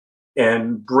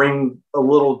and bring a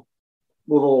little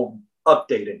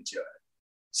update into it.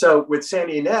 So with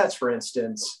Santa Ynez, for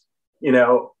instance,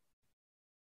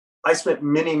 I spent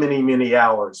many, many, many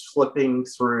hours flipping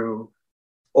through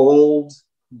old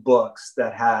books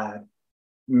that had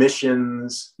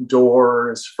missions,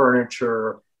 doors,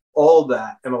 furniture, all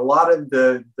that. And a lot of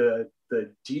the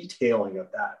detailing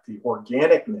of that, the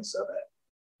organicness of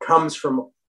it, comes from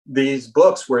these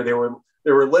books where they were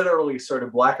literally sort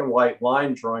of black and white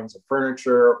line drawings of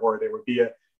furniture, or there would be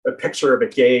a picture of a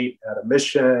gate at a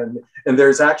mission. And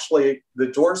there's actually the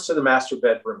doors to the master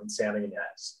bedroom in Santa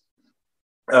Ynez.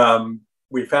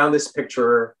 We found this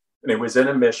picture, and it was in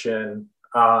a mission.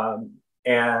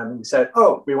 And we said,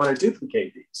 oh, we want to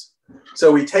duplicate these.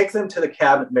 So we take them to the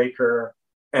cabinet maker,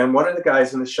 and one of the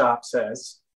guys in the shop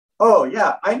says, oh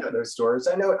yeah, I know those doors.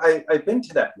 I've been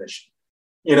to that mission.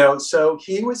 So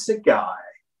he was the guy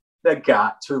that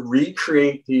got to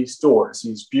recreate these doors,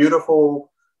 these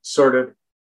beautiful sort of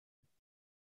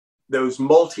those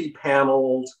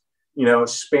multi-paneled,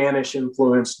 Spanish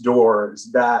influenced doors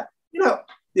that,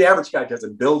 the average guy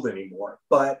doesn't build anymore,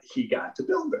 but he got to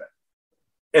build it.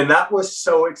 And that was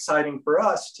so exciting for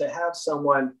us to have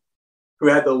someone who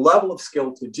had the level of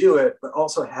skill to do it, but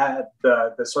also had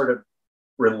the sort of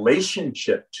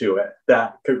relationship to it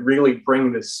that could really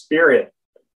bring the spirit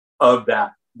of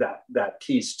that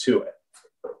piece to it.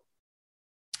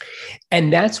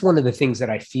 And that's one of the things that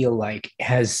I feel like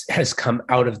has come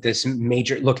out of this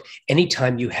major look.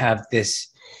 Anytime you have this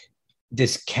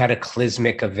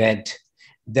cataclysmic event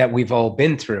that we've all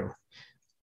been through,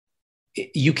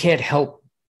 you can't help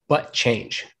but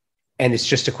change. And it's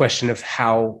just a question of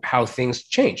how things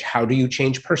change. How do you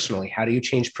change personally? How do you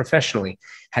change professionally?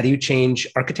 How do you change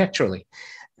architecturally?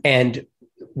 And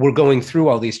we're going through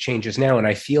all these changes now. And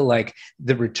I feel like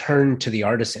the return to the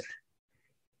artisan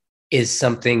is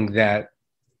something that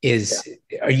is,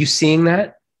 yeah. Are you seeing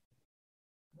that?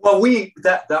 Well,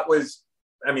 that's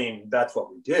what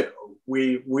we do.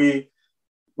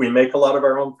 We make a lot of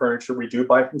our own furniture. We do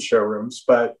buy from showrooms,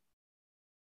 but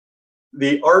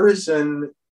the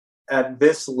artisan at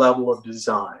this level of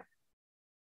design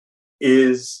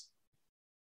is,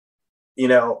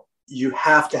 you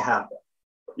have to have it.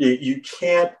 You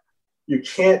can't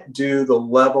do the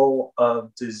level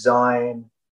of design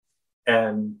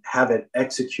and have it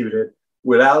executed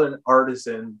without an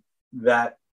artisan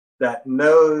that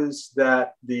knows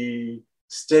that the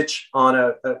stitch on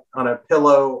a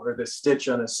pillow or the stitch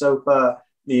on a sofa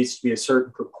needs to be a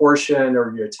certain proportion,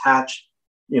 or you attach,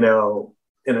 in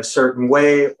a certain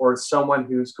way, or someone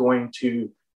who's going to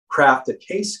craft a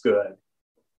case good,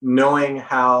 knowing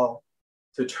how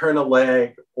to turn a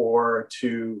leg or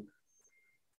to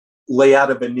lay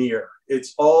out a veneer.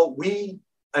 It's all I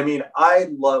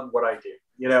love what I do,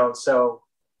 so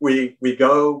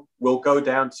we'll go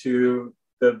down to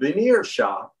the veneer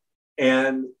shop,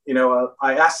 and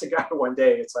I asked the guy one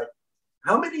day, it's like,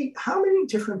 how many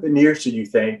different veneers do you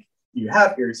think you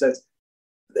have here? He says,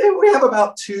 we have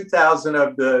about 2,000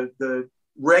 of the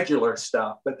regular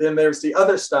stuff, but then there's the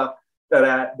other stuff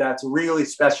that's really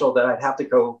special that I'd have to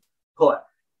go pull it.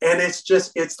 And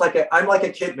it's like I'm like a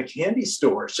kid in a candy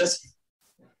store. It's just,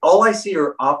 all I see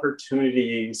are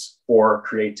opportunities for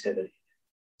creativity,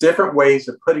 different ways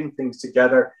of putting things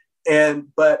together.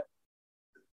 But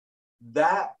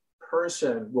that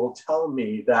person will tell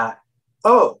me that,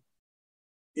 oh,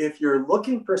 if you're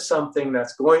looking for something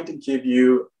that's going to give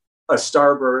you a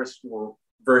starburst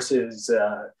versus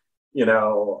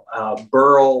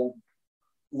burl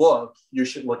look, you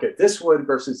should look at this wood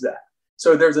versus that.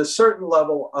 So there's a certain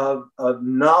level of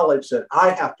knowledge that I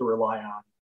have to rely on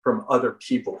from other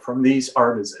people, from these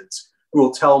artisans who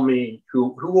will tell me,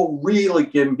 who will really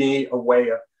give me a way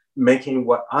of making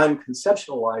what I'm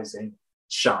conceptualizing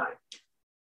shine.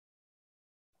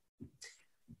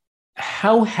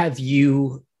 How have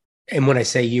you, and when I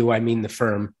say you, I mean the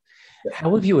firm,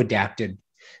 how have you adapted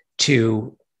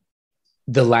to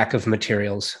the lack of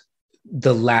materials,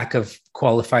 the lack of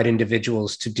qualified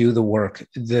individuals to do the work,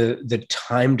 the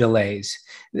time delays,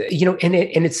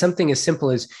 and it's something as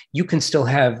simple as you can still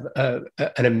have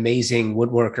an amazing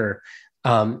woodworker.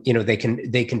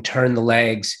 They can turn the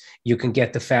legs, you can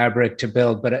get the fabric to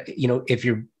build, but if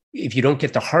you don't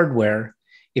get the hardware,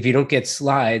 if you don't get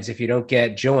slides, if you don't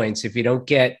get joints, if you don't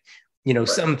get, right,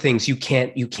 some things you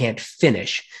can't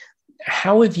finish.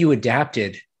 How have you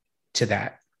adapted to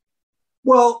that?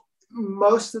 Well,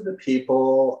 most of the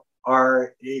people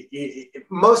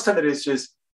most of it is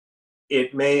just,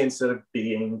 it may, instead of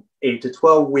being 8 to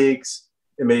 12 weeks,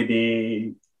 it may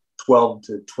be 12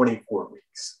 to 24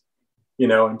 weeks,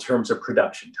 in terms of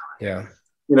production time.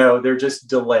 Yeah. They're just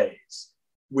delays.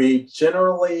 We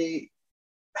generally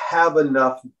have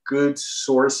enough good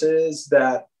sources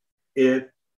that if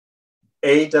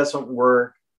A doesn't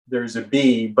work, there's a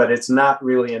B, but it's not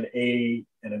really an A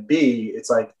and a B. It's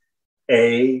like,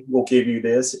 A will give you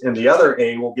this and the other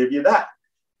A will give you that.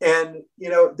 And,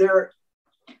 the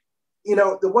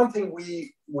one thing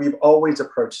we've always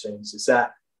approached things is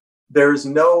that there's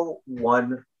no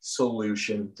one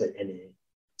solution to any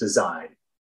design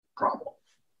problem.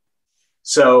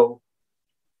 So,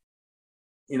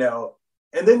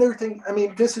 and then there are things,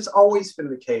 this has always been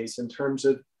the case in terms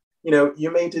of,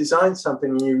 you may design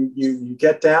something, you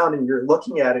get down and you're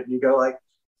looking at it and you go like,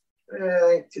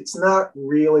 it's not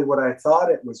really what I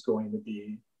thought it was going to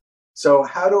be. So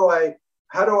how do I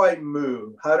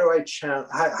move? How do I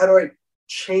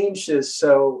change this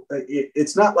so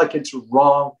it's not like it's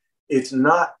wrong, it's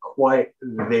not quite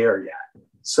there yet.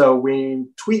 So we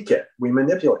tweak it, we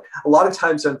manipulate. A lot of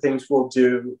times on things we'll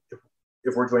do,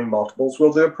 if we're doing multiples,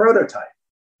 we'll do a prototype.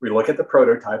 We look at the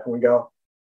prototype and we go,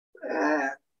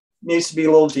 needs to be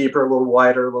a little deeper, a little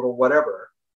wider, a little whatever.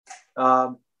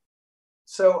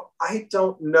 So I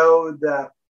don't know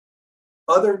that,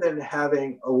 other than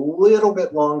having a little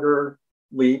bit longer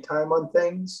lead time on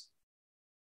things,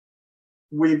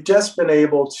 we've just been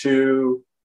able to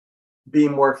be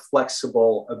more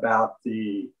flexible about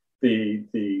the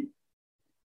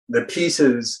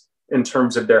pieces in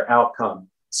terms of their outcome.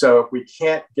 So if we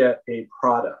can't get a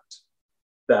product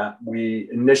that we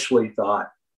initially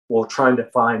thought, we'll try to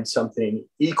find something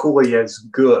equally as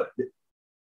good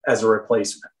as a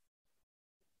replacement.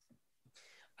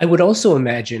 I would also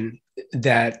imagine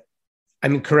that,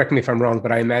 correct me if I'm wrong,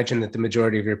 but I imagine that the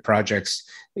majority of your projects,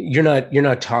 you're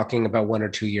not talking about 1 or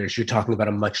 2 years, you're talking about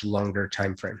a much longer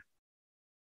time frame.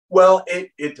 Well,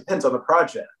 it depends on the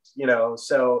project,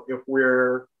 so if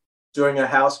we're doing a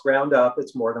house ground up,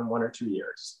 it's more than 1 or 2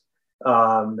 years.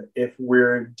 If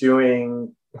we're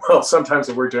doing, sometimes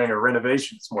if we're doing a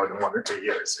renovation, it's more than 1 or 2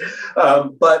 years.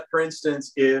 But for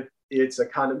instance, if it's a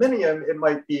condominium, it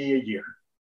might be a year,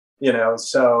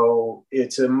 so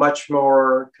it's a much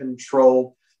more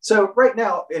controlled. So right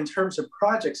now, in terms of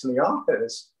projects in the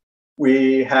office,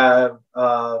 we have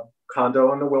a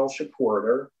condo in the Wilshire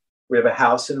Quarter. We have a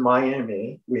house in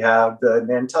Miami. We have the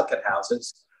Nantucket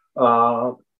houses.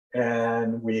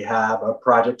 And we have a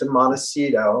project in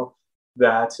Montecito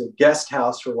that's a guest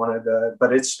house for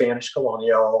but it's Spanish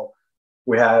colonial.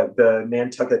 We have the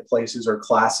Nantucket places are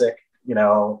classic,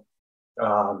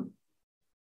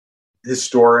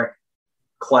 historic,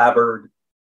 clapboard,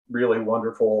 really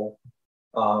wonderful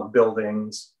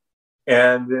buildings.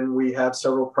 And then we have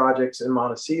several projects in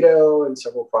Montecito and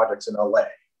several projects in LA.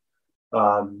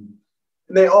 And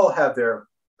they all have their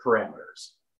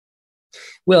parameters.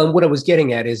 Well, and what I was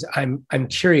getting at is I'm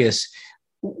curious,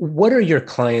 what are your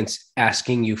clients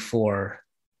asking you for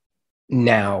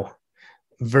now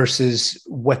versus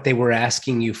what they were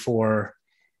asking you for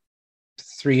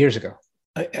 3 years ago?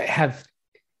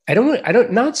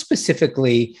 Not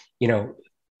specifically,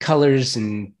 colors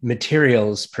and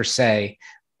materials per se,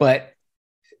 but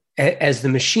as the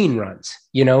machine runs,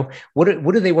 what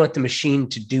do they want the machine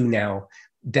to do now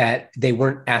that they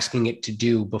weren't asking it to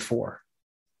do before?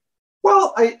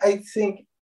 Well, I think,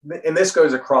 and this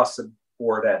goes across the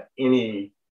board at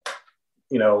any,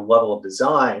 level of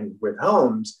design with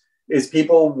homes, is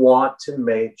people want to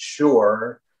make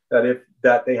sure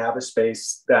that they have a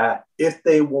space that if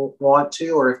they want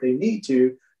to, or if they need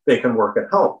to, they can work at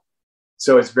home.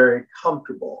 So it's very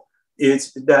comfortable.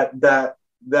 It's that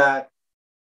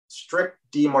strict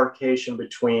demarcation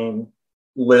between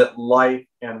life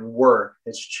and work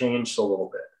has changed a little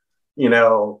bit.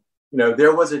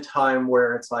 There was a time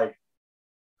where it's like,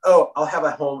 oh, I'll have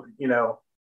a home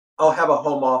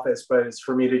office, but it's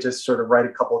for me to just sort of write a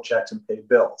couple of checks and pay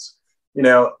bills.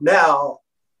 Now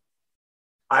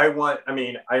I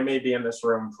may be in this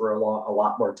room for a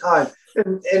lot more time.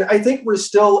 And I think we're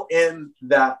still in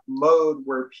that mode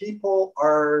where people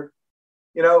are,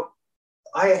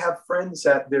 I have friends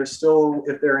that they're still,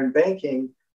 if they're in banking,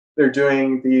 they're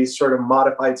doing these sort of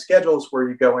modified schedules where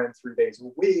you go in 3 days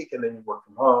a week and then you work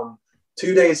from home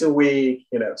 2 days a week,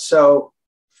 so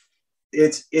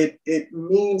it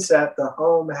means that the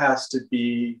home has to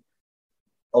be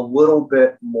a little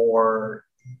bit more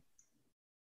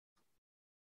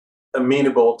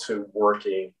amenable to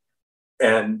working,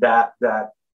 and that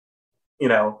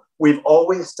we've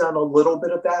always done a little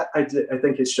bit of that. I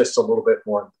think it's just a little bit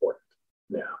more important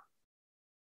now.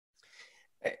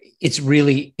 It's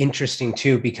really interesting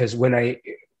too, because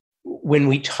when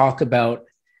we talk about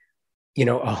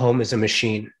a home as a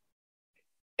machine,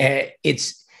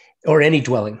 or any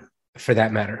dwelling for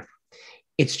that matter,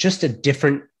 it's just a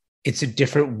different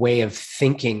way of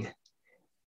thinking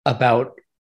about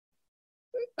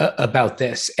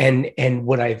this. And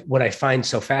what I find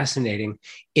so fascinating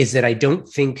is that I don't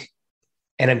think,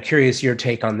 and I'm curious your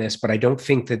take on this, but I don't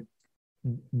think that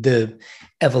the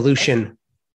evolution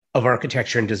of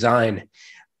architecture and design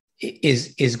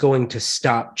is going to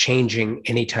stop changing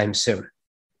anytime soon.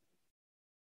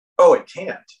 Oh, it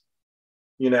can't.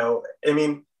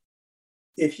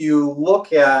 If you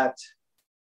look at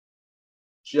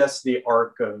just the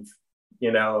arc of,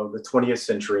 the 20th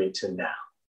century to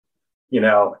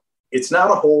now, it's not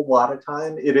a whole lot of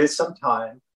time. It is some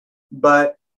time.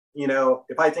 But,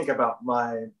 if I think about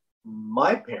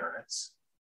my parents,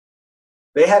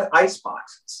 they had ice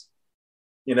boxes.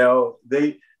 There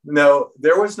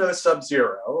was no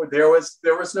Sub-Zero. There was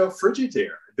no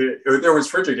Frigidaire. There was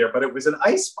Frigidaire, but it was an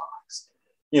ice box.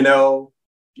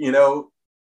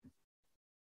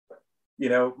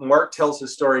 Mark tells a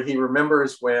story. He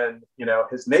remembers when,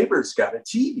 his neighbors got a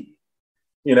TV.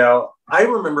 I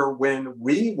remember when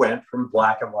we went from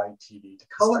black and white TV to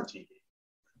color TV.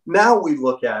 Now we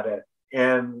look at it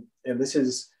and this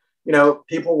is,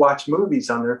 people watch movies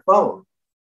on their phone.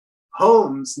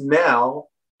 Homes now,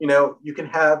 you can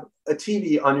have a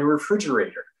TV on your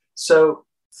refrigerator. So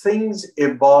things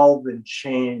evolve and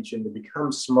change and they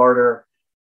become smarter.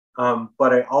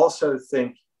 But I also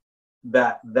think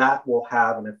that will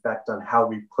have an effect on how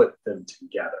we put them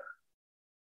together.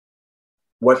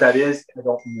 What that is, I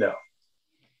don't know.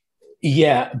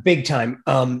 Yeah, big time.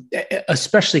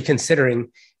 Especially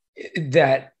considering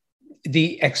that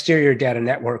the exterior data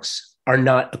networks are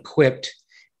not equipped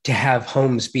to have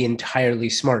homes be entirely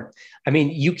smart. I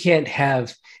mean, you can't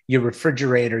have your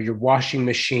refrigerator, your washing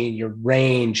machine, your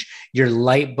range, your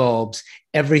light bulbs,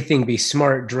 everything be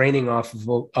smart, draining off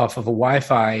of a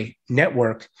Wi-Fi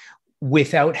network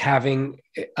without having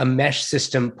a mesh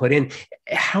system put in.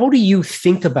 How do you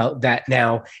think about that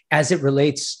now as it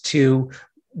relates to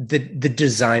the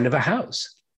design of a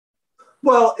house?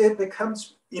 Well, it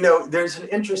becomes, there's an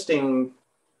interesting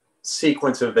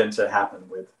sequence of events that happen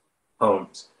with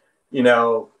homes. You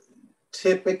know,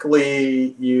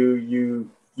 typically you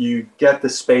get the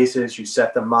spaces, you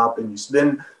set them up, and you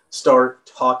then start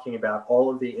talking about all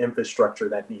of the infrastructure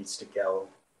that needs to go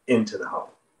into the home.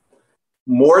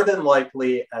 More than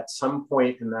likely, at some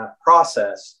point in that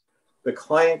process, the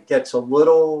client gets a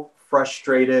little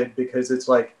frustrated because it's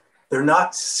like they're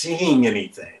not seeing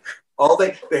anything. All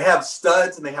they have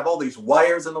studs and they have all these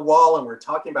wires in the wall, and we're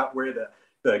talking about where the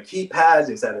keypad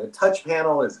is. That a touch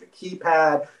panel? Is it a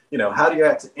keypad? How do you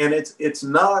have to, and it's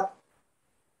not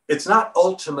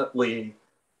ultimately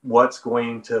what's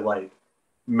going to like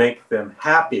make them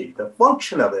happy. The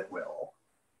function of it will,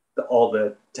 all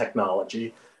the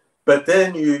technology, but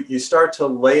then you start to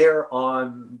layer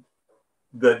on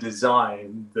the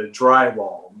design, the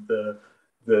drywall, the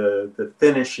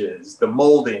finishes, the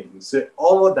moldings,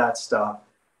 all of that stuff.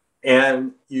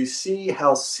 And you see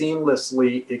how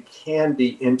seamlessly it can be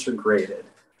integrated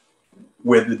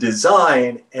with the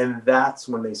design. And that's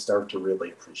when they start to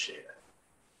really appreciate it.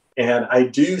 And I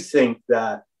do think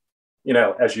that,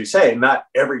 as you say, not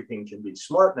everything can be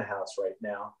smart in the house right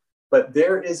now, but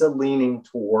there is a leaning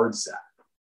towards that.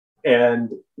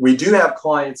 And we do have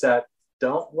clients that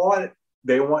don't want it.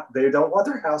 They don't want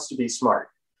their house to be smart.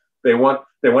 They want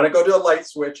to go to a light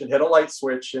switch and hit a light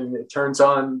switch and it turns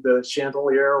on the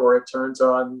chandelier or it turns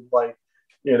on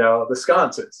the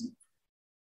sconces.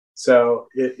 So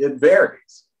it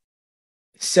varies.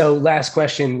 So last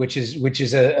question, which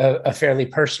is a fairly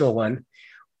personal one.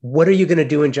 What are you going to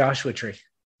do in Joshua Tree?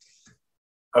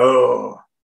 Oh,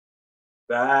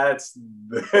 that's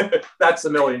the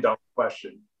 $1 million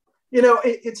question.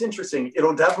 It's interesting.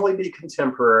 It'll definitely be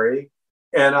contemporary.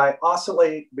 And I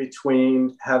oscillate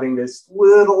between having this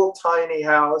little tiny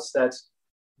house that's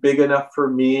big enough for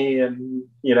me and,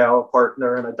 a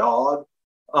partner and a dog,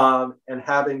 and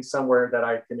having somewhere that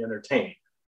I can entertain.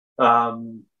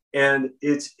 And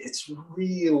it's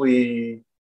really,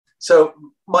 so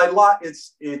my lot,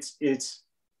 it's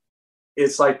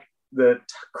like the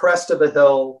crest of a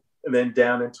hill and then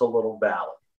down into a little valley.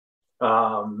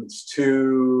 It's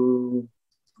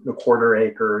 2.25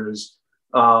 acres.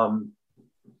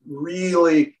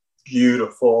 Really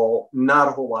beautiful, not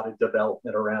a whole lot of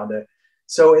development around it.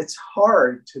 So it's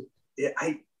hard to,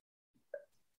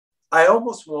 I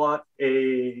almost want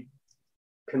a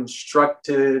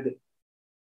constructed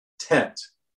tent.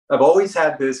 I've always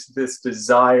had this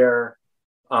desire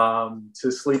to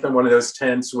sleep in one of those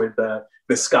tents with the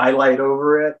skylight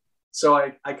over it. So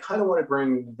I kind of want to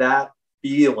bring that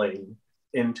feeling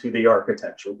into the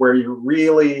architecture where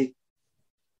you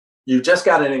just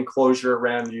got an enclosure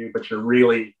around you, but you're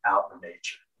really out in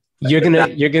nature.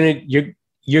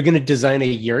 You're gonna design a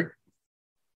yurt.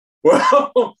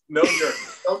 Well, no yurt,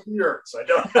 no yurts. I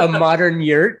don't. A modern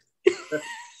yurt.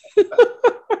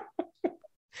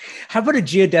 How about a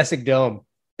geodesic dome?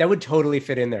 That would totally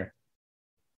fit in there.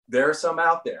 There are some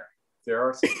out there. There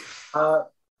are some.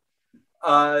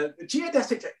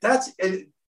 Geodesic. That's.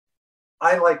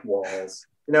 I like walls.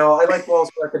 I like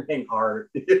walls where I can hang art.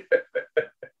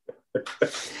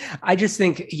 I just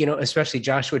think, especially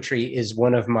Joshua Tree is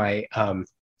one of my,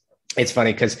 it's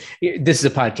funny because this is a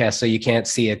podcast, so you can't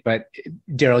see it, but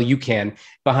Darrell, you can.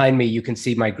 Behind me, you can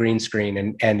see my green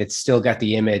screen and it's still got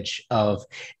the image of,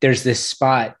 there's this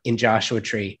spot in Joshua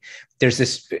Tree.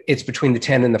 It's between the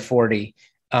 10 and the 40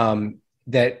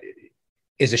 that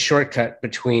is a shortcut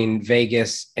between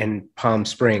Vegas and Palm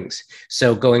Springs.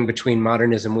 So going between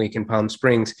Modernism Week and Palm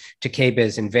Springs to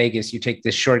KBIS in Vegas, you take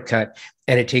this shortcut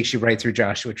and it takes you right through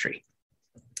Joshua Tree.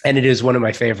 And it is one of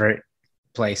my favorite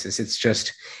places. It's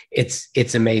just,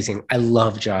 it's amazing. I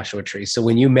love Joshua Tree. So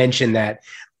when you mention that,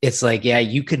 it's like, yeah,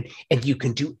 you can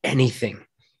do anything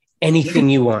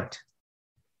you want.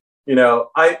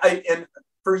 And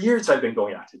for years I've been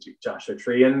going out to Joshua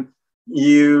Tree and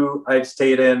I've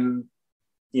stayed in,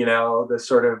 the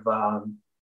sort of,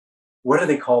 what do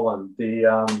they call them?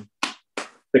 The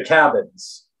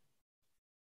cabins,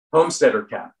 homesteader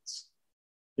cabins,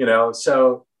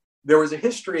 so there was a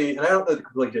history, and I don't know the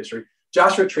complete history.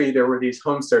 Joshua Tree, there were these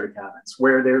homesteader cabins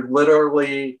where they're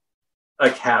literally a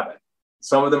cabin.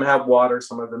 Some of them have water,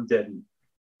 some of them didn't.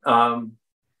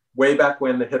 Way back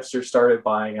when the hipsters started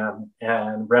buying them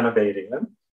and renovating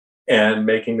them and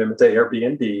making them into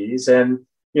Airbnbs. And,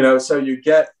 so you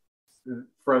get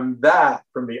from the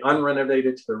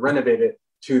unrenovated to the renovated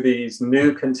to these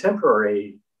new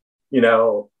contemporary,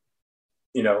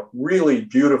 really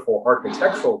beautiful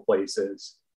architectural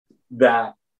places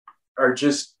that are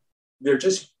they're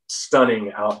just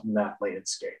stunning out in that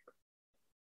landscape.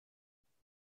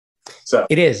 So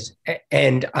it is.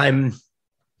 And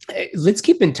let's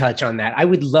keep in touch on that.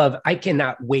 I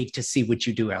cannot wait to see what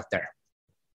you do out there.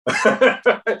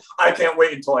 I can't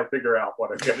wait until I figure out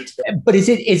what I'm going to do. But is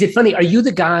it funny? Are you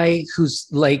the guy who's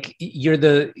like,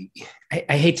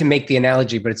 I hate to make the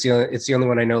analogy, but it's the only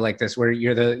one I know like this, where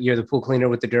you're the pool cleaner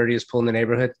with the dirtiest pool in the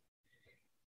neighborhood?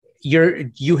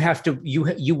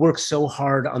 You work so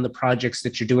hard on the projects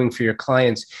that you're doing for your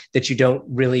clients that you don't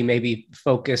really maybe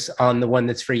focus on the one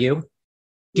that's for you.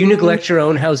 Do you neglect your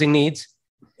own housing needs?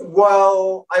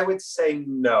 Well, I would say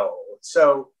no.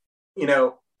 So,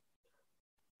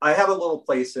 I have a little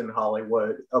place in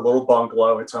Hollywood, a little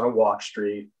bungalow. It's on a walk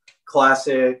street,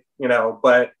 classic,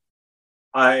 but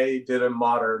I did a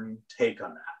modern take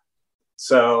on that.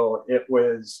 So it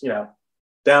was,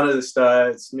 down to the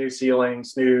studs, new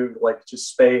ceilings, new just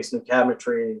space, new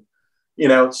cabinetry,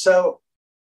 so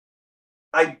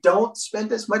I don't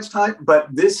spend as much time, but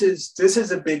this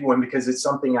is a big one because it's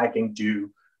something I can do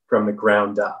from the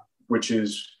ground up,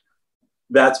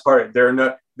 that's part of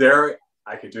it.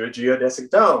 I could do a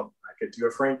geodesic dome. I could do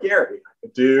a Frank Gehry. I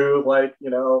could do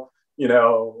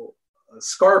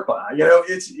Scarpa.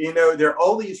 There are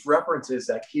all these references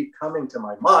that keep coming to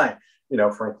my mind.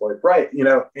 Frank Lloyd Wright.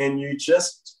 And you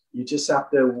just have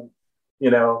to,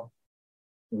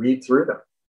 read through them.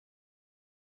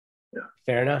 Yeah.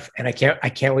 Fair enough. And I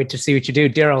can't wait to see what you do,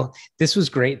 Darrell. This was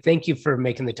great. Thank you for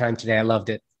making the time today. I loved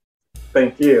it.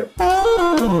 Thank you.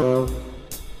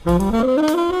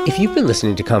 If you've been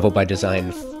listening to Convo by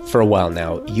Design for a while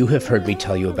now, you have heard me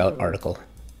tell you about Article.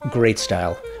 Great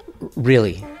style.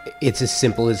 Really, it's as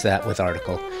simple as that with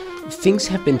Article. Things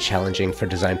have been challenging for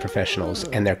design professionals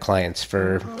and their clients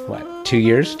for,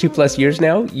 2+ years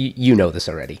now? You know this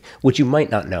already. What you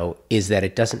might not know is that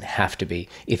it doesn't have to be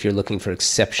if you're looking for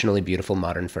exceptionally beautiful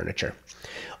modern furniture.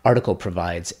 Article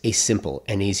provides a simple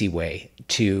and easy way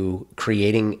to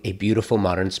creating a beautiful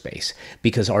modern space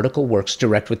because Article works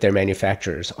direct with their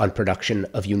manufacturers on production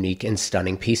of unique and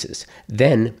stunning pieces.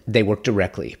 Then they work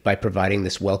directly by providing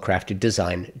this well-crafted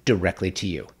design directly to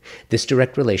you. This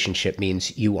direct relationship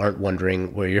means you aren't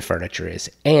wondering where your furniture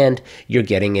is, and you're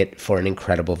getting it for an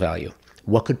incredible value.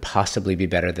 What could possibly be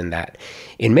better than that?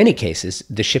 In many cases,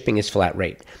 the shipping is flat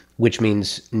rate, which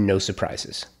means no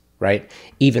surprises. Right?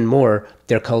 Even more,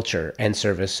 their culture and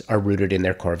service are rooted in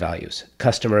their core values: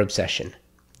 customer obsession,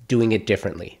 doing it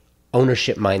differently,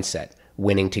 ownership mindset,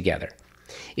 winning together.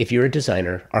 If you're a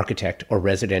designer, architect, or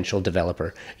residential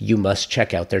developer, you must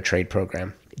check out their trade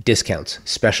program. Discounts,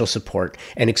 special support,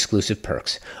 and exclusive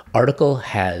perks. Article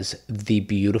has the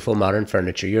beautiful modern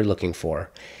furniture you're looking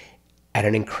for at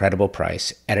an incredible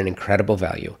price, at an incredible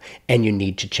value, and you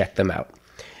need to check them out.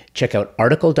 Check out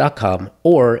article.com,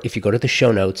 or if you go to the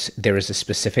show notes, there is a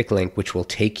specific link which will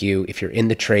take you, if you're in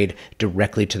the trade,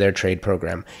 directly to their trade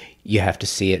program. You have to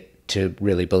see it to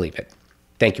really believe it.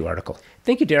 Thank you, Article.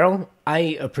 Thank you, Darrell.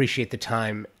 I appreciate the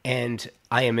time, and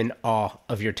I am in awe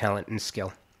of your talent and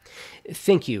skill.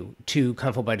 Thank you to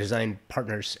Convo by Design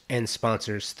partners and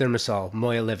sponsors, Thermosol,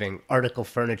 Moya Living, Article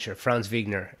Furniture, Franz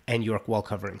Wegner, and York Wall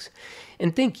Coverings.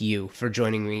 And thank you for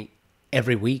joining me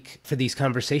every week for these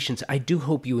conversations. I do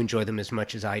hope you enjoy them as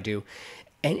much as I do.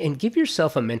 And give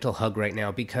yourself a mental hug right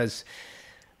now because,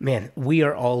 man, we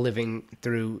are all living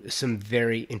through some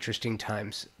very interesting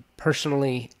times,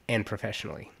 personally and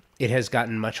professionally. It has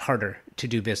gotten much harder to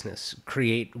do business,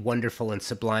 create wonderful and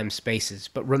sublime spaces,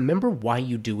 but remember why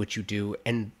you do what you do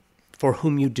and for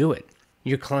whom you do it.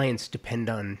 Your clients depend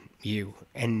on you,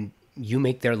 and you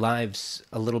make their lives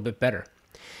a little bit better.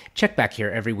 Check back here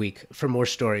every week for more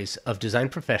stories of design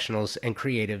professionals and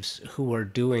creatives who are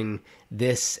doing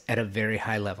this at a very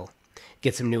high level.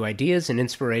 Get some new ideas and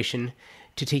inspiration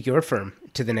to take your firm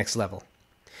to the next level.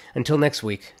 Until next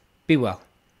week, be well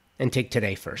and take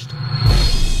today first.